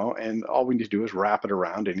the demo, and all we need to do is wrap it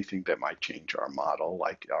around anything that might change our model,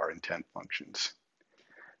 like our intent functions.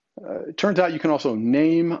 It turns out you can also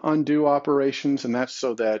name undo operations, and that's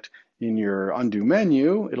so that in your undo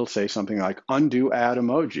menu, it'll say something like undo add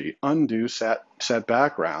emoji, undo set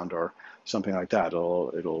background, or something like that.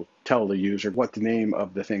 It'll tell the user what the name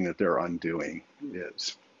of the thing that they're undoing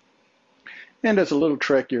is. And as a little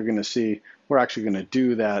trick, you're going to see we're actually going to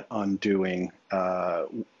do that undoing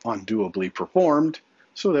undoably performed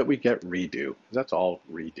so that we get redo. That's all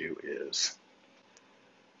redo is.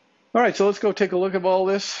 All right, so let's go take a look at all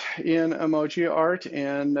this in EmojiArt.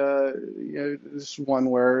 And this is one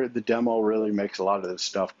where the demo really makes a lot of this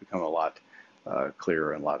stuff become a lot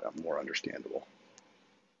clearer and a lot more understandable.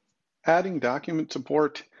 Adding document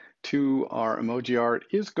support to our EmojiArt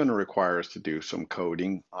is going to require us to do some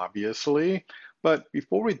coding, obviously. But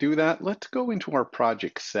before we do that, let's go into our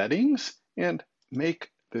project settings and make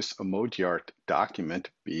this EmojiArt document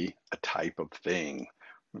be a type of thing.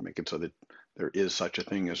 We'll make it so that there is such a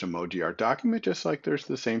thing as EmojiArt document, just like there's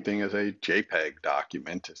the same thing as a JPEG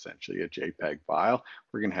document, essentially a JPEG file.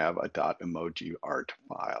 We're going to have a .emojiart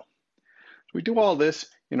file. So we do all this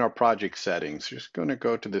in our project settings. Just going to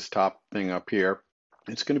go to this top thing up here.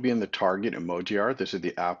 It's going to be in the target EmojiArt. This is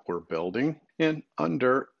the app we're building. And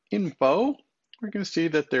under info, we're going to see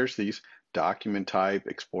that there's these document type,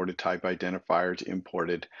 exported type identifiers,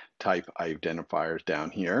 imported type identifiers down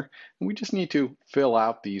here. And we just need to fill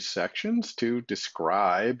out these sections to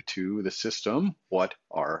describe to the system what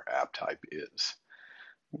our app type is.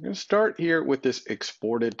 We're going to start here with this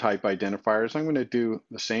exported type identifiers. I'm going to do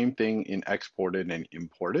the same thing in exported and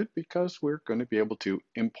imported because we're going to be able to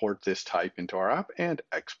import this type into our app and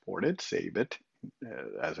export it, save it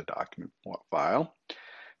as a document file.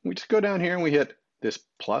 We just go down here and we hit this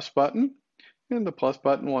plus button, and the plus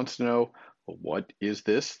button wants to know, well, what is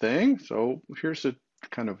this thing? So here's a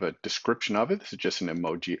kind of a description of it. This is just an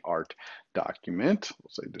EmojiArt document. We'll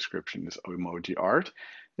say description is EmojiArt.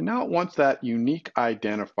 And now it wants that unique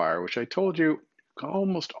identifier, which I told you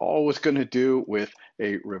almost always going to do with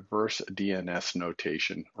a reverse DNS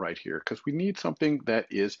notation right here because we need something that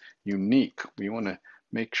is unique. We want to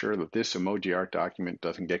make sure that this EmojiArt document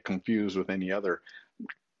doesn't get confused with any other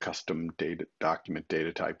custom document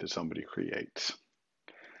data type that somebody creates.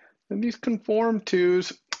 And these conform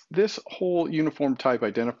tos, this whole uniform type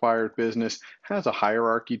identifier business has a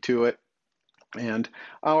hierarchy to it. And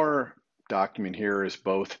our document here is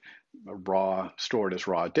both stored as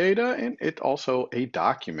raw data, and it's also a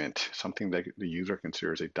document, something that the user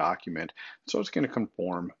considers a document. So it's going to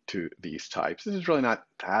conform to these types. This is really not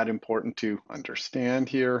that important to understand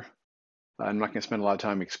here. I'm not going to spend a lot of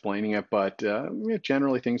time explaining it, but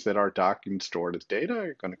generally things that are documents stored as data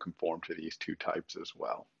are going to conform to these two types as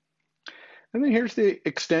well. And then here's the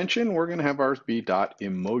extension. We're going to have ours be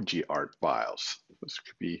 .emojiart files. This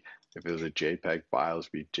could be, if it was a JPEG file, it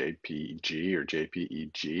would be JPG or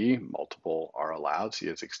JPEG. Multiple are allowed. See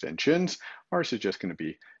its extensions. Ours is just going to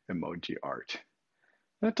be EmojiArt.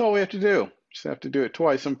 That's all we have to do. Just have to do it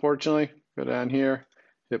twice, unfortunately. Go down here,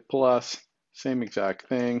 hit plus, same exact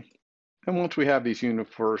thing. And once we have these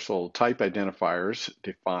universal type identifiers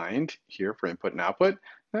defined here for input and output,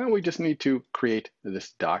 now we just need to create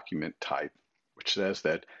this document type, which says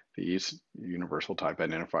that these universal type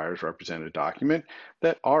identifiers represent a document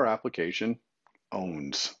that our application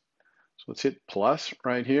owns. So let's hit plus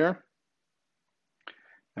right here.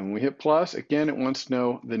 And when we hit plus, again, it wants to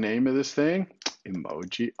know the name of this thing,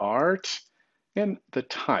 EmojiArt, and the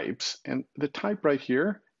types. And the type right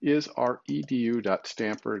here is our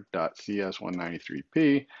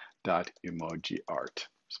edu.stanford.cs193p.emojiart.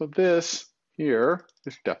 So this here,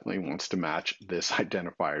 this definitely wants to match this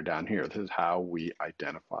identifier down here. This is how we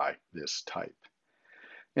identify this type.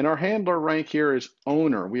 And our handler rank here is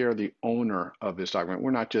owner. We are the owner of this document.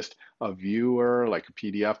 We're not just a viewer like a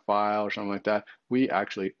PDF file or something like that. We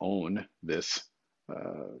actually own this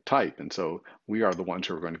type. And so we are the ones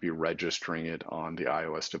who are going to be registering it on the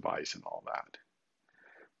iOS device and all that.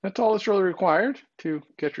 That's all that's really required to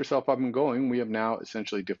get yourself up and going. We have now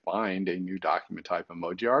essentially defined a new document type,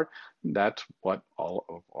 EmojiArt. That's what all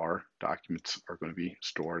of our documents are going to be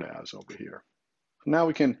stored as over here. Now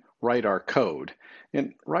we can write our code.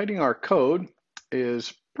 And writing our code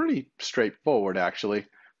is pretty straightforward, actually.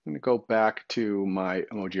 I'm going to go back to my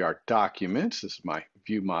EmojiArtDocuments. This is my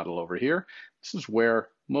view model over here. This is where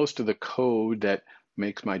most of the code that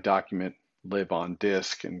makes my document live on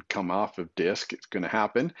disk and come off of disk, it's going to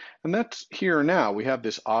happen. And that's here now. We have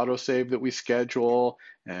this autosave that we schedule,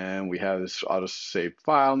 and we have this autosave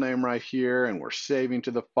file name right here, and we're saving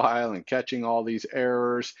to the file and catching all these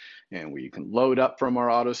errors, and we can load up from our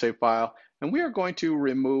autosave file. And we are going to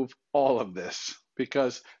remove all of this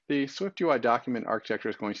because the SwiftUI document architecture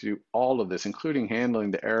is going to do all of this, including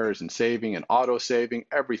handling the errors and saving and auto-saving,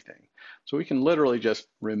 everything. So we can literally just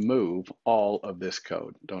remove all of this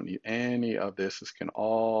code. Don't need any of this. This can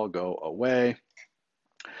all go away.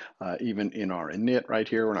 Even in our init right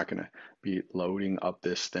here, we're not going to be loading up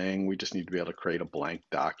this thing. We just need to be able to create a blank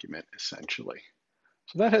document, essentially.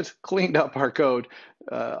 So that has cleaned up our code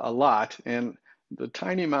a lot. And the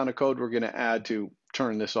tiny amount of code we're going to add to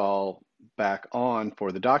turn this all back on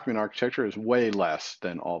for the document architecture is way less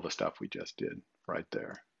than all the stuff we just did right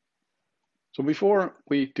there. So before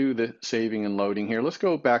we do the saving and loading here, let's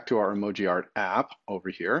go back to our EmojiArt app over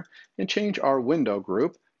here and change our window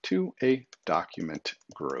group to a document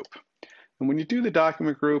group. And when you do the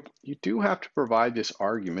document group, you do have to provide this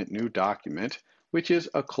argument, new document, which is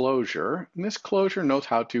a closure. And this closure knows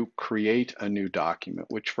how to create a new document,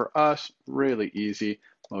 which for us, really easy,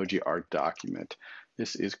 EmojiArtDocument.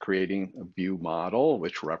 This is creating a view model,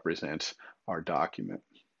 which represents our document.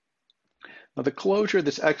 Now the closure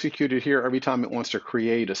that's executed here every time it wants to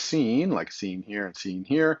create a scene, like scene here and scene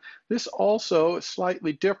here, this also is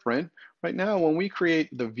slightly different. Right now, when we create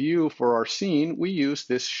the view for our scene, we use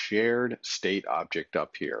this shared state object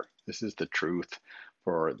up here. This is the truth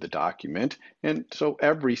for the document. And so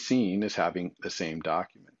every scene is having the same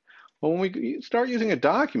document. Well, when we start using a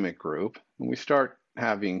document group, when we start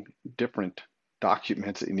having different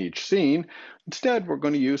documents in each scene, instead we're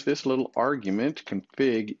going to use this little argument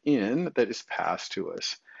config in that is passed to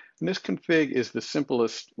us. And this config is the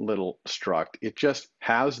simplest little struct. It just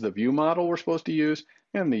has the view model we're supposed to use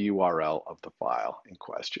and the URL of the file in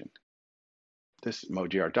question. This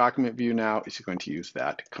EmojiArtDocument view now is going to use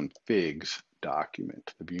that configs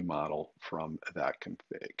document, the view model from that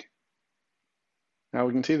config. Now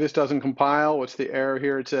we can see this doesn't compile. What's the error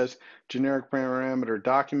here? It says generic parameter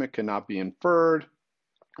document cannot be inferred.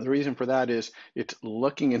 The reason for that is it's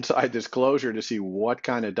looking inside this closure to see what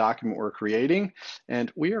kind of document we're creating.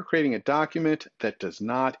 And we are creating a document that does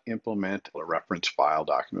not implement a reference file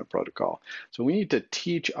document protocol. So we need to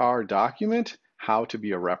teach our document how to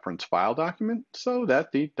be a reference file document so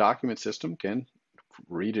that the document system can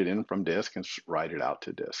read it in from disk and write it out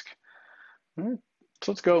to disk. All right,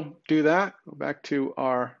 so let's go do that. Go back to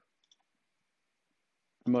our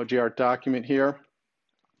EmojiArt document here.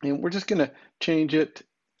 And we're just going to change it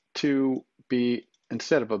to be,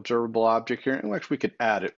 instead of observable object here, and actually we could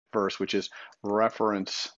add it first, which is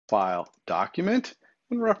reference file document.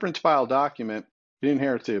 And reference file document, it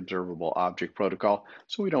inherits the observable object protocol,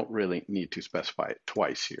 so we don't really need to specify it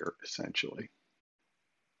twice here, essentially.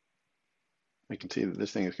 We can see that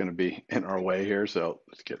this thing is going to be in our way here, so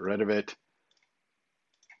let's get rid of it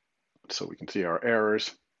so we can see our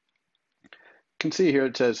errors. You can see here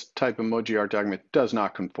it says type EmojiArtDocument does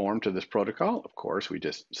not conform to this protocol. Of course, we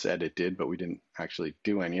just said it did, but we didn't actually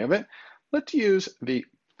do any of it. Let's use the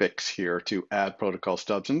fix here to add protocol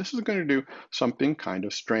stubs, and this is going to do something kind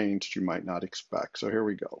of strange you might not expect. So here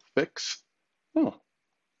we go, fix. Oh,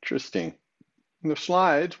 interesting. In the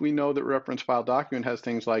slides, we know that reference file document has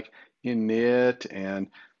things like init and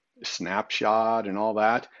snapshot and all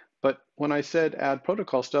that, but when I said add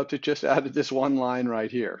protocol stubs, it just added this one line right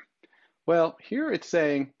here. Well, here it's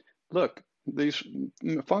saying, look, these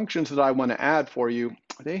functions that I want to add for you,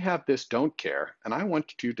 they have this don't care, and I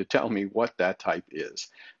want you to tell me what that type is.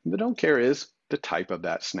 And the don't care is the type of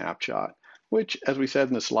that snapshot, which, as we said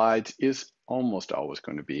in the slides, is almost always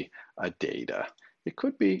going to be a data. It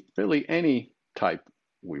could be really any type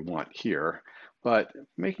we want here, but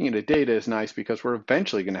making it a data is nice because we're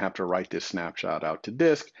eventually going to have to write this snapshot out to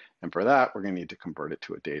disk, and for that, we're going to need to convert it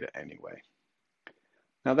to a data anyway.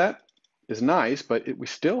 Now that is nice, but we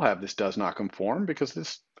still have this does not conform because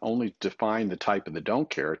this only defined the type of the don't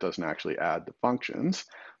care. It doesn't actually add the functions.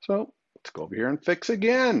 So let's go over here and fix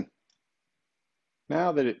again.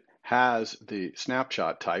 Now that it has the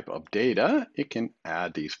snapshot type of data, it can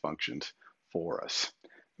add these functions for us.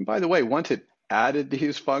 And by the way, once it added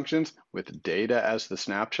these functions with data as the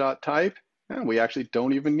snapshot type, we actually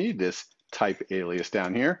don't even need this type alias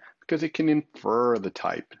down here because it can infer the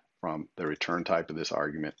type from the return type of this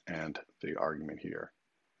argument and the argument here.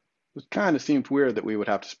 It kind of seems weird that we would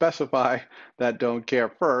have to specify that don't care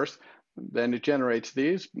first, then it generates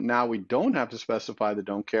these. Now we don't have to specify the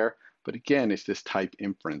don't care, but again, it's this type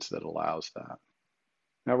inference that allows that.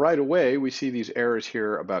 Now right away, we see these errors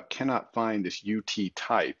here about cannot find this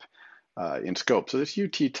UTtype in scope. So this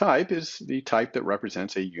UTtype is the type that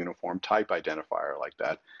represents a uniform type identifier, like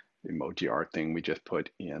that EmojiArt thing we just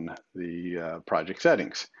put in the project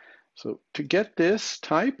settings. So to get this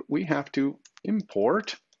type, we have to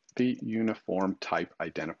import the uniform type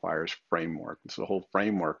identifiers framework. It's a whole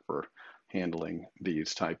framework for handling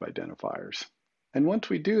these type identifiers. And once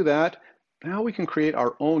we do that, now we can create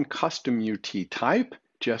our own custom UTtype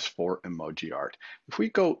just for EmojiArt. If we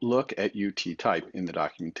go look at UTtype in the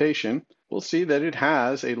documentation, we'll see that it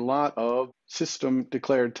has a lot of system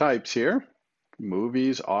declared types here.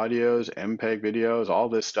 Movies, audios, MPEG videos, all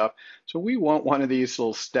this stuff. So we want one of these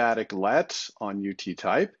little static lets on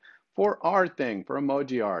UTtype for our thing, for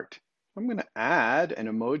EmojiArt. I'm going to add an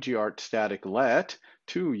EmojiArt static let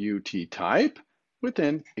to UTtype with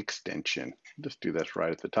an extension. Just do this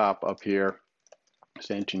right at the top up here,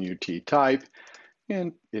 extension UTtype,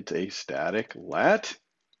 and it's a static let.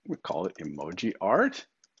 We call it EmojiArt.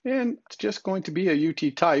 And it's just going to be a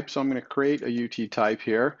UTtype, so I'm going to create a UTtype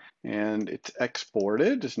here, and it's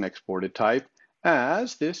exported, it's an exported type,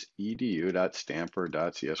 as this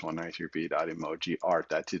edu.stanford.cs193p.emojiart.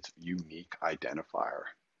 That's its unique identifier.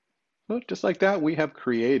 So just like that, we have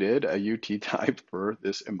created a UTtype for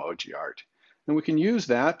this EmojiArt. And we can use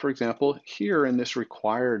that, for example, here in this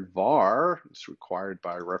required var, it's required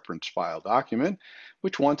by reference file document,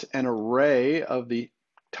 which wants an array of the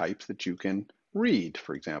types that you can read,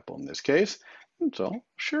 for example, in this case. And so,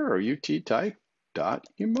 sure,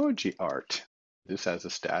 UTtype.emojiart. This has a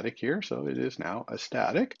static here, so it is now a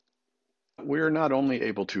static. We're not only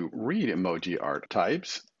able to read EmojiArt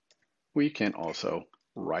types, we can also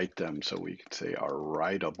write them. So we can say our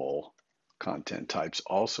writable content types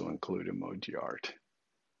also include EmojiArt.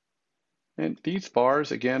 And these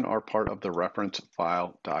vars, again, are part of the reference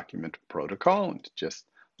file document protocol. It's just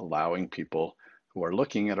allowing people who are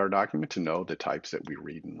looking at our document to know the types that we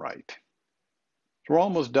read and write. So we're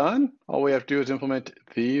almost done. All we have to do is implement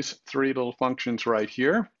these three little functions right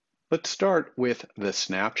here. Let's start with the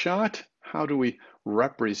snapshot. How do we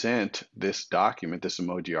represent this document, this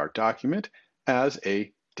EmojiArt document, as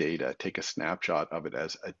a data? Take a snapshot of it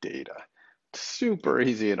as a data. super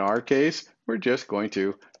easy in our case. We're just going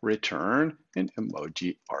to return an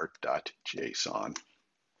EmojiArt.json.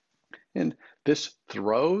 And this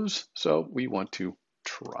throws, so we want to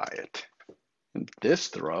try it. And this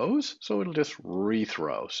throws, so it'll just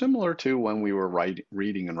rethrow. Similar to when we were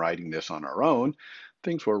reading and writing this on our own,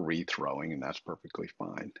 things were rethrowing, and that's perfectly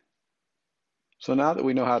fine. So now that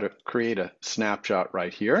we know how to create a snapshot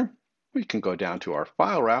right here, we can go down to our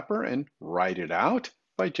file wrapper and write it out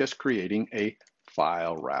by just creating a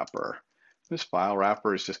file wrapper. This file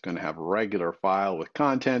wrapper is just going to have a regular file with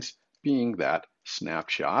contents being that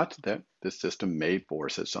snapshot that the system made for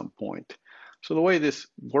us at some point. So the way this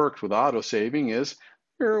works with auto-saving is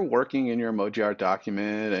you're working in your EmojiArt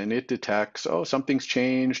document and it detects, oh, something's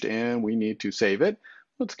changed and we need to save it.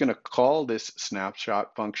 It's going to call this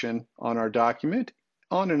snapshot function on our document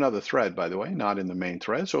on another thread, by the way, not in the main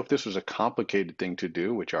thread. So if this was a complicated thing to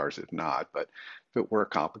do, which ours is not, but if it were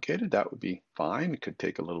complicated, that would be fine. It could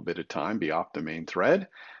take a little bit of time, be off the main thread.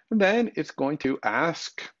 And then it's going to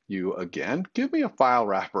ask you again, give me a file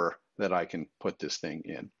wrapper that I can put this thing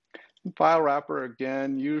in. And file wrapper,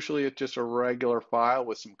 again, usually it's just a regular file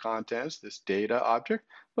with some contents, this data object,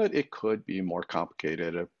 but it could be more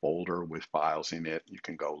complicated, a folder with files in it. You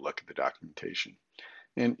can go look at the documentation.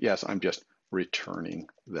 And yes, I'm just returning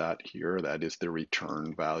that here. That is the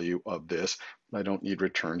return value of this. I don't need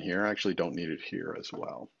return here. I actually don't need it here as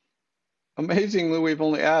well. Amazingly, we've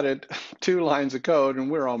only added 2 lines of code and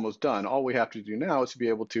we're almost done. All we have to do now is to be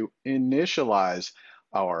able to initialize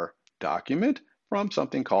our document from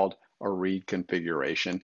something called a read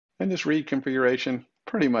configuration. And this read configuration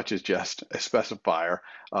pretty much is just a specifier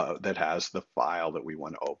that has the file that we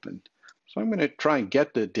want to open. So I'm going to try and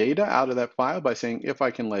get the data out of that file by saying if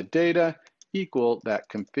I can let data equal that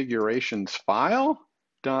configurations file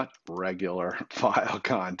dot regular file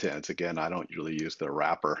contents. Again, I don't usually use the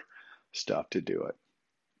wrapper stuff to do it.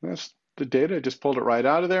 That's the data, just pulled it right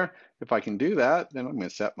out of there. If I can do that, then I'm going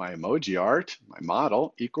to set my emoji art, my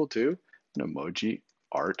model, equal to an emoji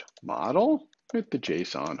art model with the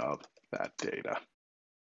JSON of that data.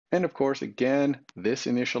 And of course, again, this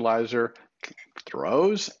initializer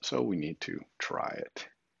throws, so we need to try it.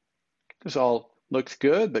 This all looks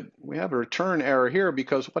good, but we have a return error here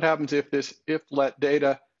because what happens if this if let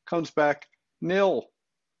data comes back nil?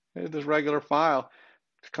 This regular file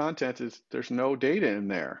content is there's no data in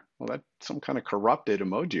there. Well, that's some kind of corrupted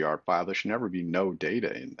EmojiArt file. There should never be no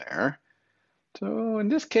data in there. So in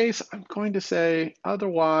this case, I'm going to say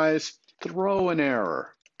otherwise throw an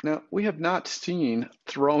error. Now, we have not seen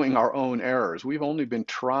throwing our own errors. We've only been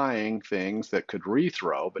trying things that could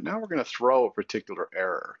rethrow, but now we're going to throw a particular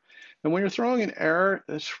error. And when you're throwing an error,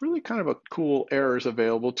 there's really kind of a cool errors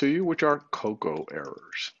available to you, which are COCO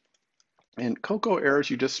errors. And COCO errors,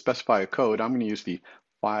 you just specify a code. I'm going to use the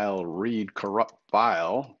file read corrupt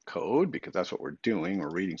file code because that's what we're doing. We're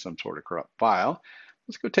reading some sort of corrupt file.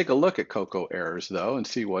 Let's go take a look at COCO errors though and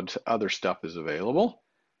see what other stuff is available.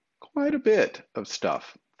 Quite a bit of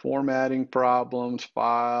stuff. Formatting problems,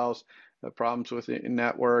 files, problems with the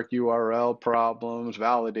network, URL problems,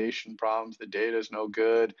 validation problems, the data is no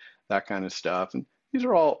good, that kind of stuff. And these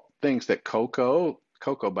are all things that COCO,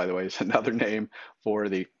 by the way, is another name for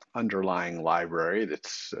the underlying library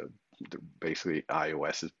that's basically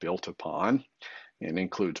iOS is built upon and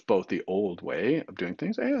includes both the old way of doing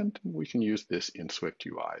things and we can use this in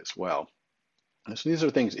SwiftUI as well. So these are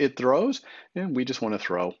things it throws, and we just want to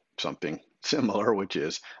throw something similar, which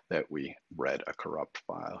is that we read a corrupt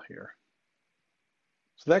file here.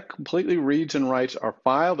 So that completely reads and writes our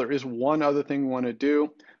file. There is one other thing we want to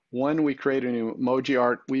do. When we create a new emoji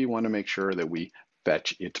art, we want to make sure that we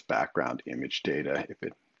fetch its background image data if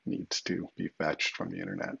it needs to be fetched from the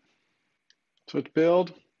internet. So let's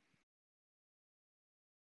build.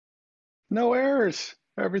 No errors.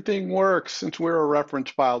 Everything works. Since we're a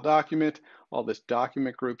reference file document, all this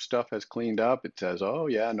document group stuff has cleaned up. It says, oh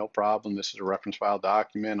yeah, no problem. This is a reference file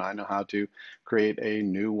document. I know how to create a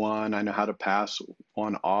new one. I know how to pass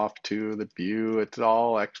one off to the view. It's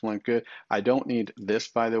all excellent, good. I don't need this,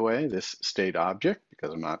 by the way, this state object,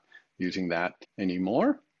 because I'm not using that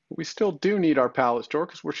anymore. But we still do need our palette store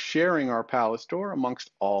because we're sharing our palette store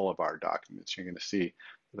amongst all of our documents. You're going to see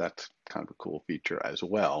that's kind of a cool feature as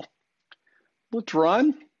well. Let's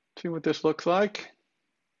run, see what this looks like.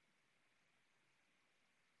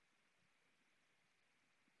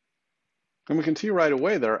 And we can see right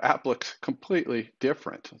away that our app looks completely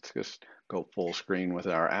different. Let's just go full screen with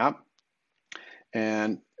our app.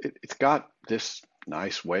 And it's got this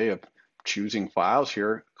nice way of choosing files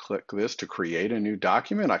here. Click this to create a new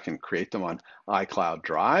document. I can create them on iCloud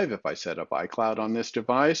Drive if I set up iCloud on this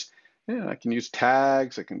device. And I can use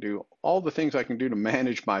tags. I can do all the things I can do to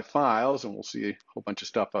manage my files, and we'll see a whole bunch of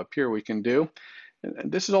stuff up here we can do.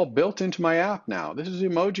 And this is all built into my app now. This is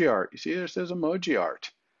EmojiArt. You see, there says EmojiArt.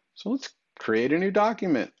 So let's create a new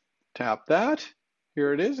document. Tap that.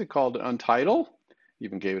 Here it is. It called it Untitled.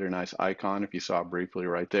 Even gave it a nice icon if you saw briefly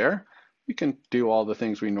right there. We can do all the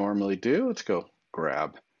things we normally do. Let's go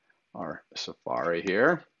grab our Safari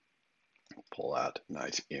here. Pull out a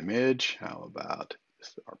nice image. How about this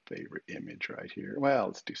is our favorite image right here? Well,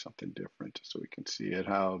 let's do something different so we can see it.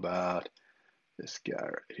 How about this guy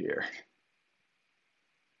right here?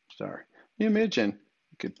 It's our image, and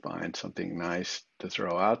you could find something nice to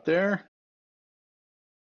throw out there.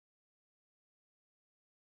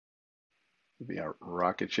 It'll be our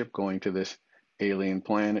rocket ship going to this alien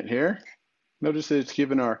planet here. Notice that it's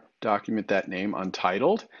given our document that name,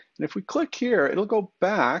 Untitled. And if we click here, it'll go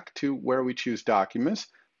back to where we choose documents.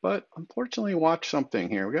 But unfortunately, watch something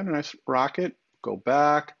here. We got a nice rocket. Go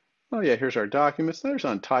back. Oh yeah, here's our documents. There's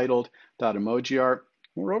Untitled.EmojiArt.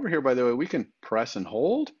 We're over here, by the way, we can press and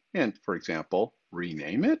hold and, for example,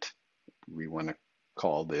 rename it. We want to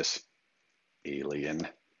call this Alien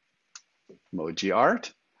Emoji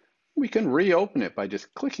Art. We can reopen it by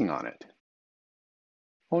just clicking on it.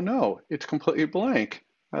 Oh no, it's completely blank.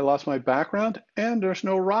 I lost my background and there's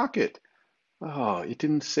no rocket. Oh, it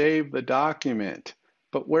didn't save the document.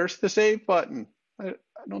 But where's the save button? I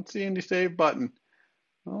don't see any save button.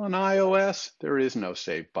 Well, on iOS, there is no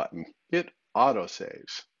save button. It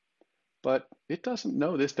autosaves. But it doesn't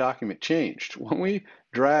know this document changed. When we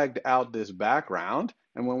dragged out this background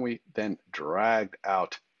and when we then dragged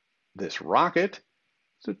out this rocket,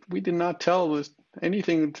 so we did not tell this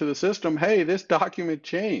anything to the system, hey, this document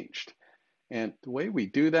changed. And the way we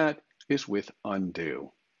do that is with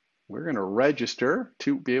undo. We're going to register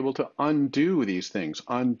to be able to undo these things,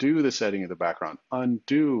 undo the setting of the background,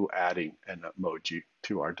 undo adding an emoji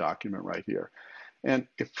to our document right here. And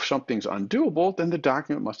if something's undoable, then the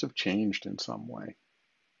document must have changed in some way.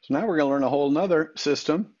 So now we're going to learn a whole nother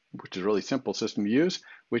system, which is a really simple system to use,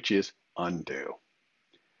 which is undo.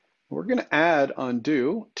 We're going to add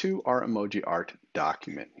undo to our EmojiArt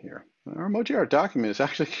document here. Our EmojiArt document has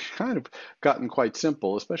actually kind of gotten quite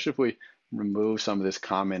simple, especially if we remove some of this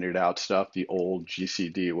commented out stuff, the old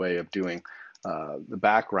GCD way of doing the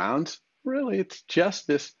backgrounds. Really, it's just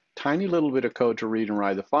this tiny little bit of code to read and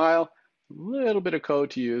write the file, a little bit of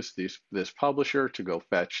code to use this publisher to go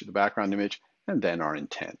fetch the background image, and then our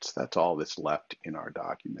intents. That's all that's left in our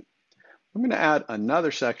document. I'm going to add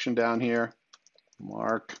another section down here,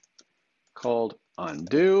 mark, called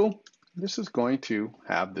undo. This is going to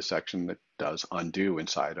have the section that does undo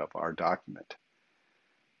inside of our document.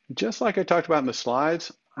 Just like I talked about in the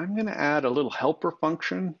slides, I'm going to add a little helper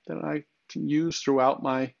function that I can use throughout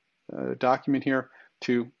my document here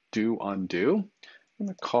to do undo. I'm going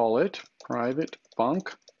to call it private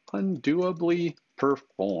func undoably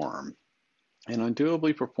perform. And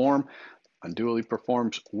undoably performs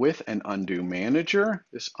with an undo manager.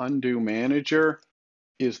 This undo manager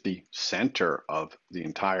is the center of the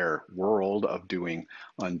entire world of doing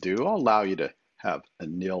undo. I'll allow you to have a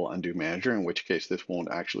nil undo manager, in which case this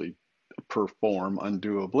won't actually perform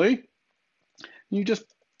undoably. You just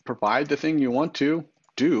provide the thing you want to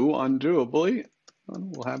do undoably.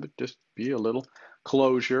 We'll have it just be a little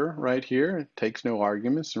closure right here. It takes no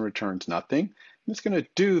arguments and returns nothing. And it's going to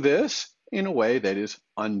do this in a way that is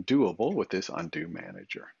undoable with this undo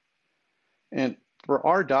manager. And for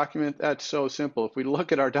our document, that's so simple. If we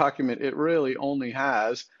look at our document, it really only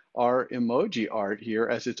has our emoji art here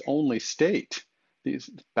as its only state.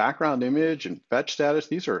 These background image and fetch status,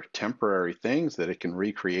 these are temporary things that it can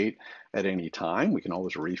recreate at any time. We can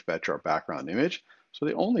always refetch our background image. So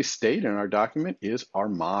the only state in our document is our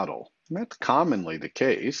model. And that's commonly the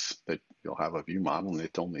case, that you'll have a view model and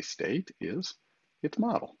its only state is its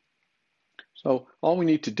model. So all we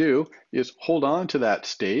need to do is hold on to that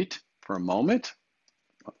state for a moment.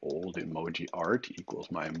 Old emoji art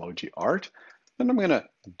equals my emoji art. Then I'm going to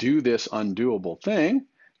do this undoable thing,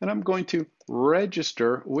 and I'm going to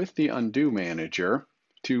register with the undo manager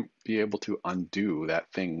to be able to undo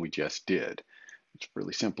that thing we just did. It's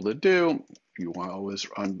really simple to do. You want to always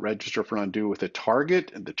register for undo with a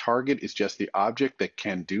target, and the target is just the object that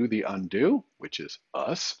can do the undo, which is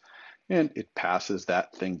us, and it passes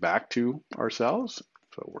that thing back to ourselves.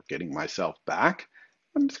 So we're getting myself back.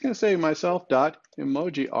 I'm just going to say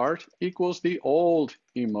myself.emojiart equals the old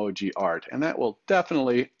emoji art, and that will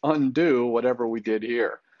definitely undo whatever we did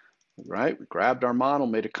here. Right? We grabbed our model,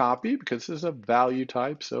 made a copy because this is a value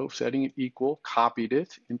type, so setting it equal, copied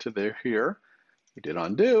it into there here. We did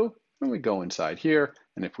undo, and we go inside here,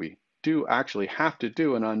 and if we do actually have to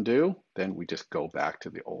do an undo, then we just go back to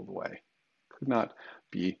the old way. Could not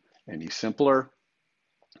be any simpler.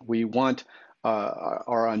 We want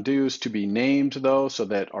our undos to be named though, so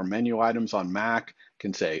that our menu items on Mac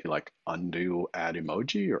can say like undo add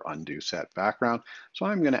emoji or undo set background. So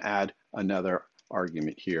I'm going to add another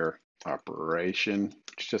argument here, operation.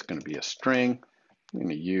 It's just going to be a string. I'm going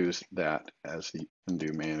to use that as the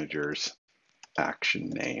undo manager's action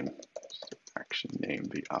name. So action name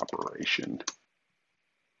the operation.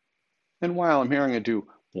 And while I'm here, I'm going to do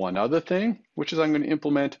one other thing, which is I'm going to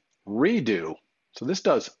implement redo. So this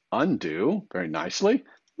does undo very nicely.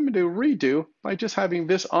 I'm going to do redo by just having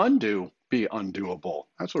this undo be undoable.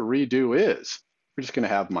 That's what redo is. We're just going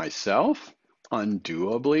to have myself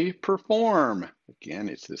undoably perform. Again,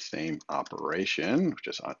 it's the same operation,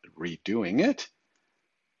 just redoing it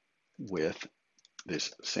with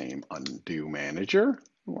this same undo manager.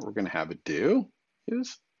 What we're going to have it do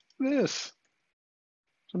is this.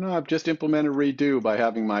 So now I've just implemented redo by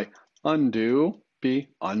having my undo be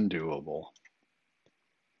undoable.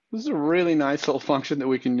 This is a really nice little function that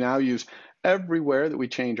we can now use everywhere that we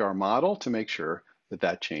change our model to make sure that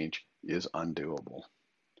that change is undoable.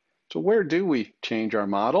 So where do we change our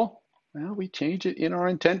model? Well, we change it in our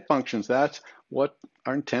intent functions. That's what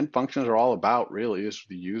our intent functions are all about, really, is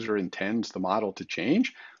the user intends the model to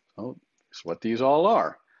change. So that's what these all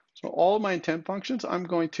are. So all of my intent functions, I'm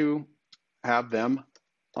going to have them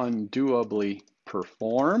undoably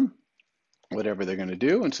perform whatever they're going to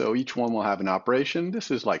do. And so each one will have an operation.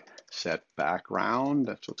 This is like set background.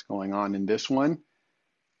 That's what's going on in this one.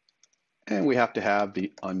 And we have to have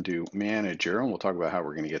the undo manager, and we'll talk about how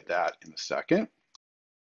we're going to get that in a second.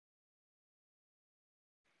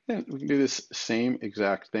 And we can do this same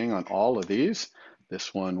exact thing on all of these.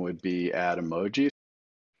 This one would be add emojis.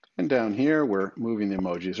 And down here, we're moving the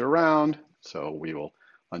emojis around. So we will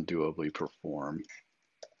undoably perform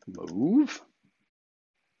move.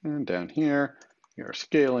 And down here, we are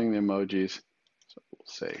scaling the emojis. So we'll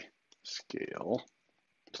say scale.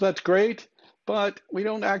 So that's great, but we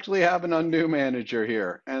don't actually have an undo manager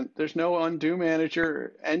here. And there's no undo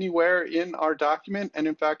manager anywhere in our document. And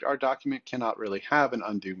in fact, our document cannot really have an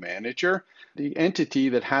undo manager. The entity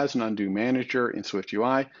that has an undo manager in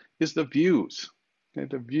SwiftUI is the views. Okay,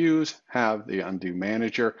 the views have the undo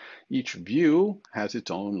manager. Each view has its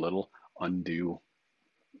own little undo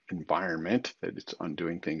environment that it's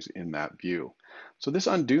undoing things in that view. So this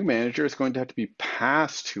undo manager is going to have to be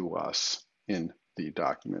passed to us in the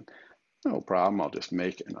document. No problem, I'll just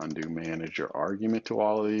make an undo manager argument to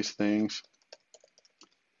all of these things.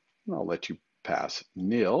 And I'll let you pass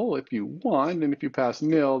nil if you want, and if you pass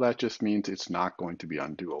nil, that just means it's not going to be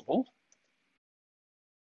undoable.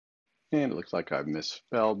 And it looks like I've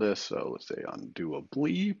misspelled this, so let's say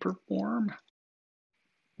undoably perform.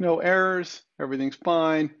 No errors, everything's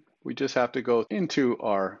fine. We just have to go into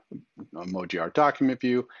our EmojiArt document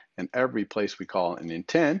view, and every place we call an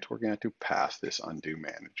intent, we're going to have to pass this undo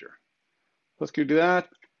manager. Let's go do that.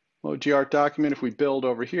 EmojiArt document, if we build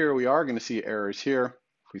over here, we are going to see errors here.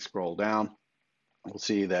 If we scroll down, we'll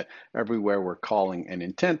see that everywhere we're calling an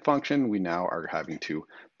intent function, we now are having to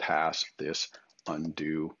pass this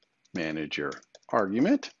undo manager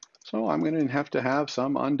argument. So I'm going to have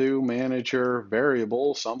some undo manager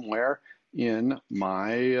variable somewhere in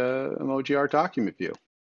my EmojiArt document view.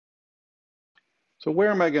 So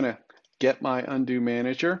where am I going to get my undo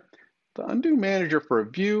manager? The undo manager for a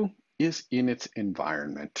view is in its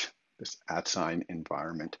environment, this @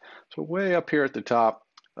 environment. So way up here at the top,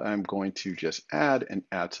 I'm going to just add an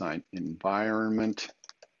 @ environment.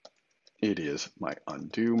 It is my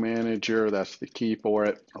undo manager. That's the key for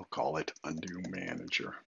it. I'll call it undo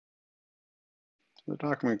manager. The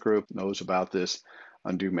document group knows about this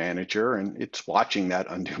undo manager, and it's watching that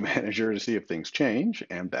undo manager to see if things change,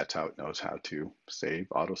 and that's how it knows how to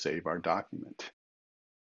auto-save our document.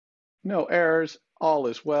 No errors, all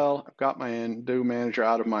is well. I've got my undo manager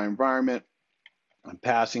out of my environment. I'm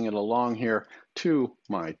passing it along here to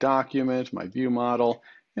my document, my view model,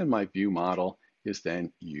 and my view model is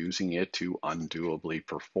then using it to undoably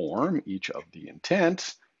perform each of the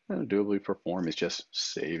intents. And undoably perform is just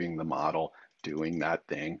saving the model, doing that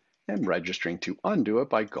thing, and registering to undo it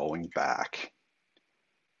by going back.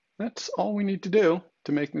 That's all we need to do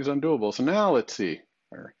to make these undoable. So now let's see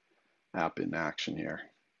our app in action here.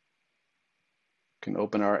 Can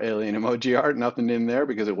open our alien EmojiArt, nothing in there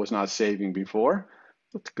because it was not saving before.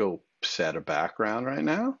 Let's go set a background right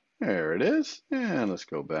now. There it is. And let's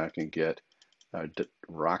go back and get our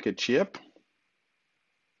rocket ship.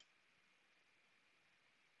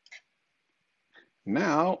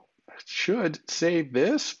 Now, should save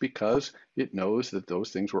this because it knows that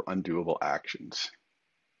those things were undoable actions.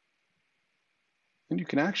 And you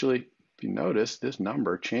can actually, if you notice, this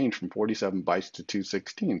number changed from 47 bytes to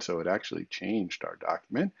 216, so it actually changed our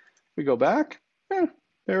document. We go back,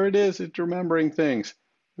 there it is, it's remembering things.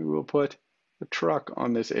 We will put the truck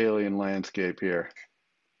on this alien landscape here.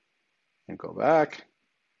 And go back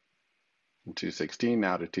from 216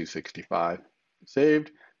 now to 265.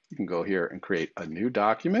 Saved. You can go here and create a new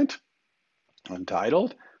document,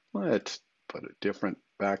 untitled. Let's put a different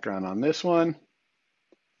background on this one.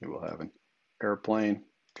 We will have an airplane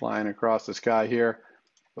flying across the sky here.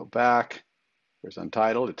 Go back. There's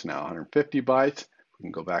untitled. It's now 150 bytes. We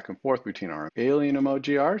can go back and forth between our alien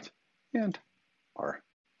emoji art and our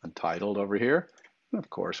untitled over here. And of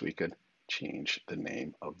course, we could change the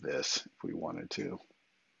name of this if we wanted to.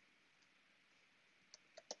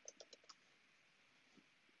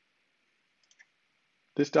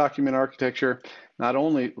 This document architecture not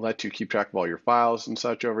only lets you keep track of all your files and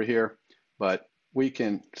such over here, but we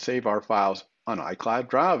can save our files on iCloud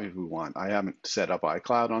Drive if we want. I haven't set up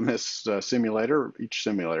iCloud on this simulator. Each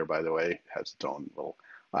simulator, by the way, has its own little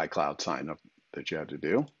iCloud sign up that you have to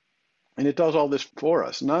do. And it does all this for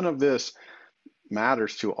us. None of this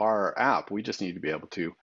matters to our app. We just need to be able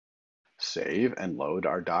to save and load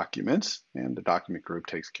our documents, and the document group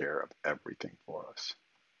takes care of everything for us.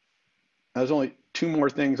 There's only two more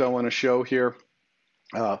things I want to show here.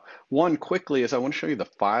 One quickly is I want to show you the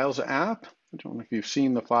Files app. I don't know if you've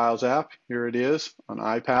seen the Files app. Here it is on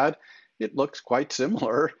iPad. It looks quite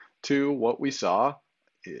similar to what we saw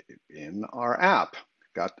in our app.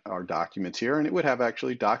 Got our documents here, and it would have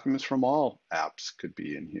actually documents from all apps could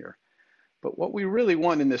be in here. But what we really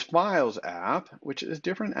want in this Files app, which is a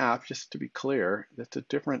different app, just to be clear, it's a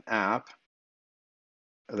different app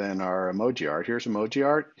than our EmojiArt. Here's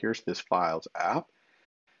EmojiArt, here's this Files app.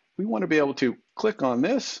 We want to be able to click on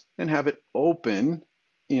this and have it open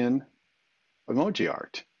in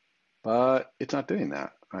EmojiArt, but it's not doing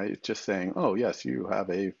that, right? It's just saying, oh yes, you have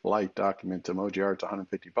a flight document, EmojiArt's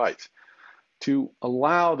 150 bytes. To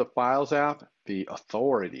allow the Files app the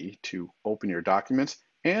authority to open your documents,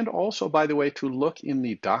 and also, by the way, to look in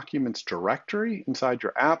the documents directory inside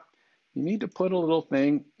your app, you need to put a little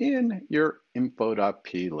thing in your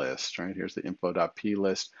info.p list, right? Here's the info.p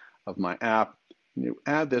list of my app. And you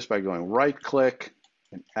add this by going right click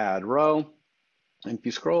and add row. And if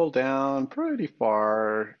you scroll down pretty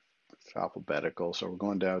far, it's alphabetical, so we're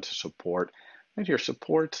going down to support. And here,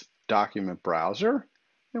 supports document browser.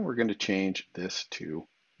 And we're going to change this to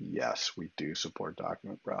yes, we do support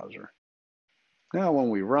document browser. Now when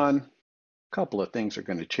we run, a couple of things are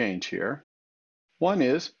going to change here. One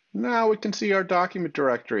is, now we can see our document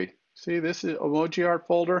directory. See, this is EmojiArt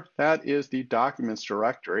folder. That is the documents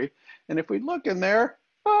directory. And if we look in there,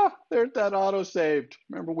 there's that auto-saved.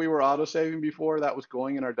 Remember we were auto-saving before? That was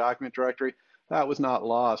going in our document directory. That was not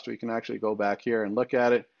lost. We can actually go back here and look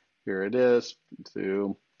at it. Here it is.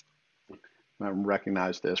 Zoom. I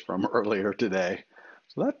recognize this from earlier today.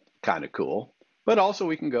 So that's kind of cool. But also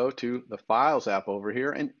we can go to the Files app over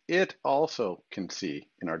here, and it also can see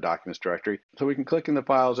in our documents directory. So we can click in the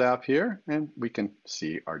Files app here, and we can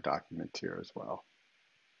see our documents here as well.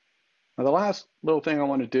 Now the last little thing I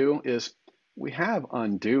want to do is we have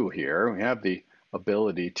undo here. We have the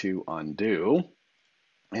ability to undo.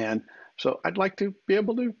 And so I'd like to be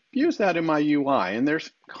able to use that in my UI. And there's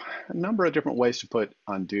a number of different ways to put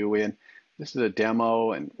undo in. This is a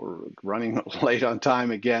demo and we're running late on time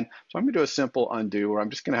again. So I'm gonna do a simple undo where I'm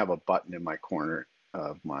just gonna have a button in my corner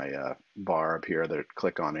of my bar up here that I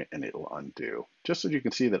click on it and it'll undo. Just so you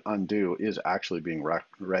can see that undo is actually being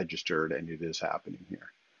registered and it is happening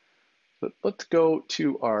here. But let's go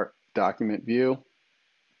to our document view.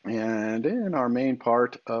 And in our main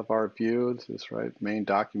part of our view, this is right, main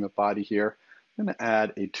document body here, I'm gonna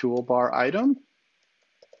add a toolbar item.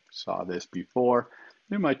 Saw this before.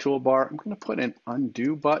 In my toolbar, I'm going to put an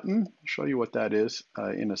undo button. I'll show you what that is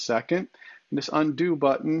in a second. And this undo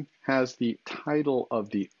button has the title of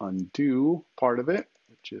the undo part of it,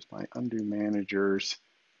 which is my undo manager's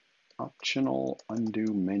optional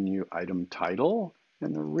undo menu item title,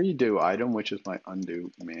 and the redo item, which is my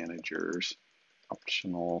undo manager's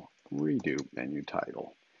optional redo menu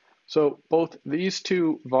title. So both these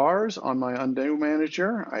two vars on my undo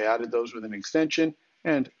manager, I added those with an extension,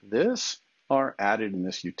 and this are added in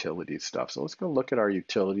this utilities stuff. So let's go look at our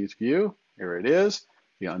utilities view. Here it is,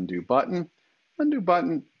 the undo button. Undo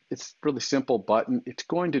button, it's a really simple button. It's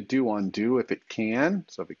going to do undo if it can.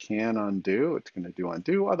 So if it can undo, it's going to do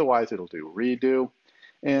undo. Otherwise, it'll do redo.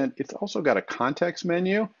 And it's also got a context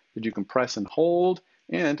menu that you can press and hold.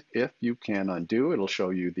 And if you can undo, it'll show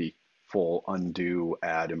you the full undo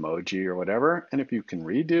add emoji or whatever. And if you can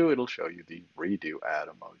redo, it'll show you the redo add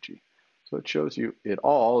emoji. So it shows you it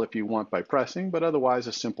all if you want by pressing, but otherwise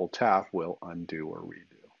a simple tap will undo or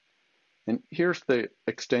redo. And here's the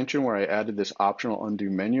extension where I added this optional undo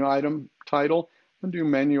menu item title. Undo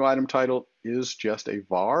menu item title is just a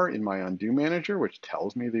var in my undo manager, which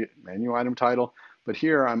tells me the menu item title. But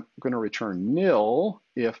here I'm going to return nil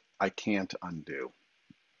if I can't undo.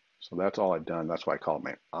 So that's all I've done. That's why I call it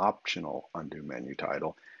my optional undo menu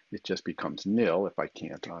title. It just becomes nil if I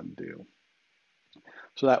can't undo.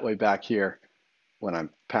 So that way back here, when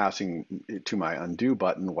I'm passing it to my undo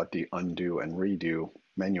button, what the undo and redo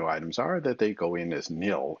menu items are, that they go in as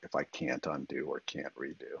nil if I can't undo or can't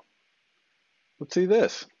redo. Let's see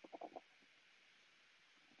this.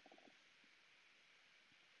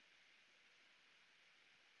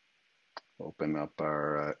 Open up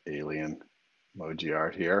our alien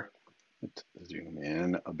EmojiArt here. Let's zoom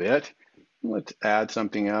in a bit. Let's add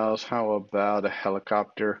something else. How about a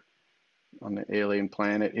helicopter on the alien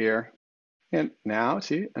planet here? And now,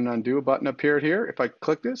 see, an undo button appeared here. If I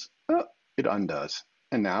click this, oh, it undoes.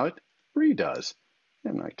 And now it redoes.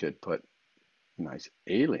 And I could put a nice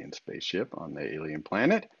alien spaceship on the alien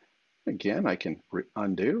planet. Again, I can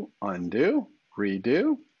undo, undo,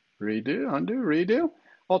 redo, redo, undo, redo.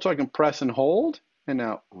 Also, I can press and hold and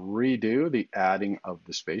now redo the adding of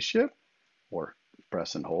the spaceship, or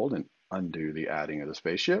press and hold and undo the adding of the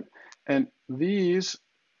spaceship. And these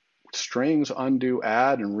strings undo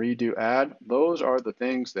add and redo add, those are the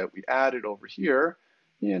things that we added over here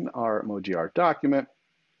in our EmojiArt document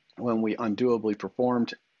when we undoably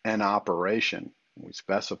performed an operation. We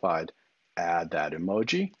specified add that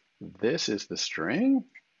emoji. This is the string,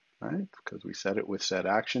 right? Because we set it with set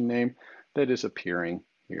action name that is appearing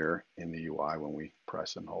here in the UI when we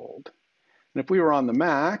press and hold. And if we were on the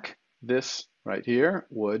Mac, this right here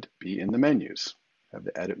would be in the menus. Have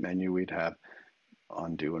the edit menu, we'd have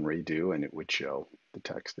undo and redo, and it would show the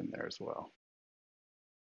text in there as well.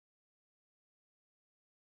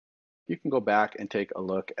 You can go back and take a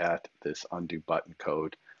look at this undo button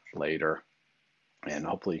code later, and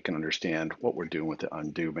hopefully you can understand what we're doing with the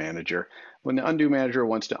undo manager. When the undo manager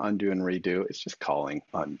wants to undo and redo, it's just calling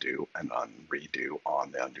undo and redo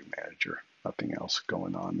on the undo manager. Nothing else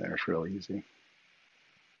going on there. It's really easy.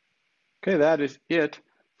 Okay, that is it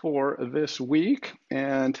for this week.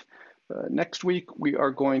 And next week, we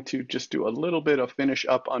are going to just do a little bit of finish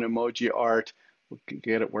up on EmojiArt. We can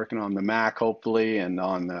get it working on the Mac, hopefully, and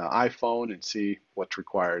on the iPhone, and see what's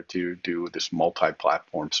required to do this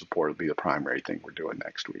multi-platform support will be the primary thing we're doing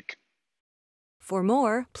next week. For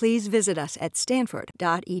more, please visit us at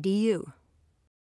stanford.edu.